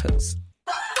 Puss.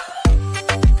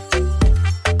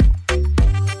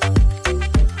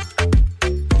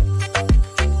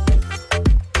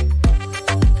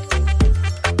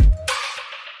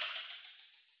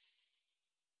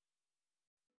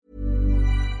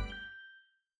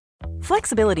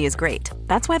 Flexibility is great.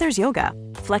 That's why there's yoga.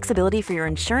 Flexibility for your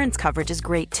insurance coverage is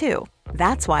great too.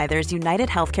 That's why there's United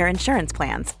Healthcare Insurance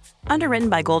Plans. Underwritten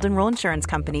by Golden Rule Insurance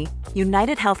Company,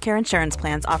 United Healthcare Insurance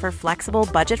Plans offer flexible,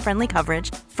 budget-friendly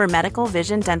coverage for medical,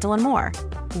 vision, dental, and more.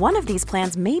 One of these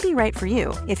plans may be right for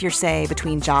you if you're, say,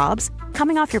 between jobs,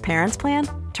 coming off your parents' plan,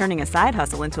 turning a side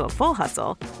hustle into a full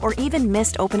hustle, or even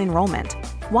missed open enrollment.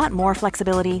 Want more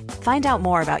flexibility? Find out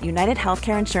more about United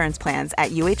Healthcare Insurance Plans at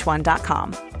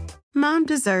uh1.com. Mom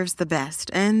deserves the best,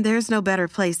 and there's no better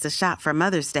place to shop for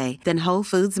Mother's Day than Whole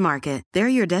Foods Market. They're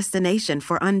your destination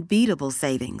for unbeatable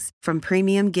savings, from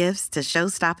premium gifts to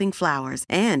show-stopping flowers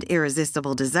and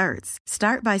irresistible desserts.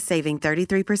 Start by saving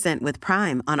 33% with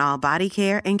Prime on all body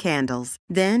care and candles.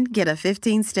 Then get a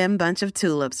 15-stem bunch of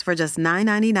tulips for just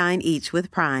 $9.99 each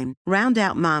with Prime. Round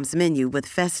out Mom's menu with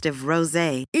festive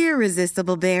rosé,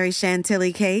 irresistible berry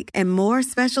chantilly cake, and more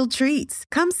special treats.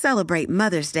 Come celebrate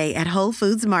Mother's Day at Whole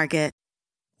Foods Market.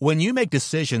 When you make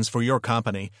decisions for your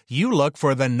company, you look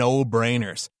for the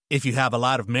no-brainers. If you have a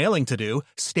lot of mailing to do,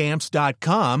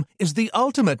 Stamps.com is the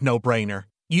ultimate no-brainer.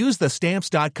 Use the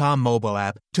Stamps.com mobile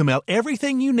app to mail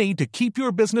everything you need to keep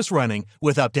your business running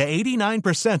with up to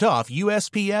 89% off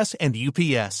USPS and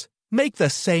UPS. Make the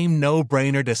same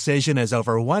no-brainer decision as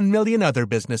over 1 million other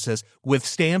businesses with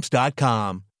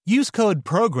Stamps.com. Use code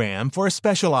PROGRAM for a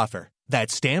special offer.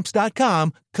 That's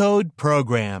Stamps.com, code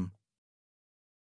PROGRAM.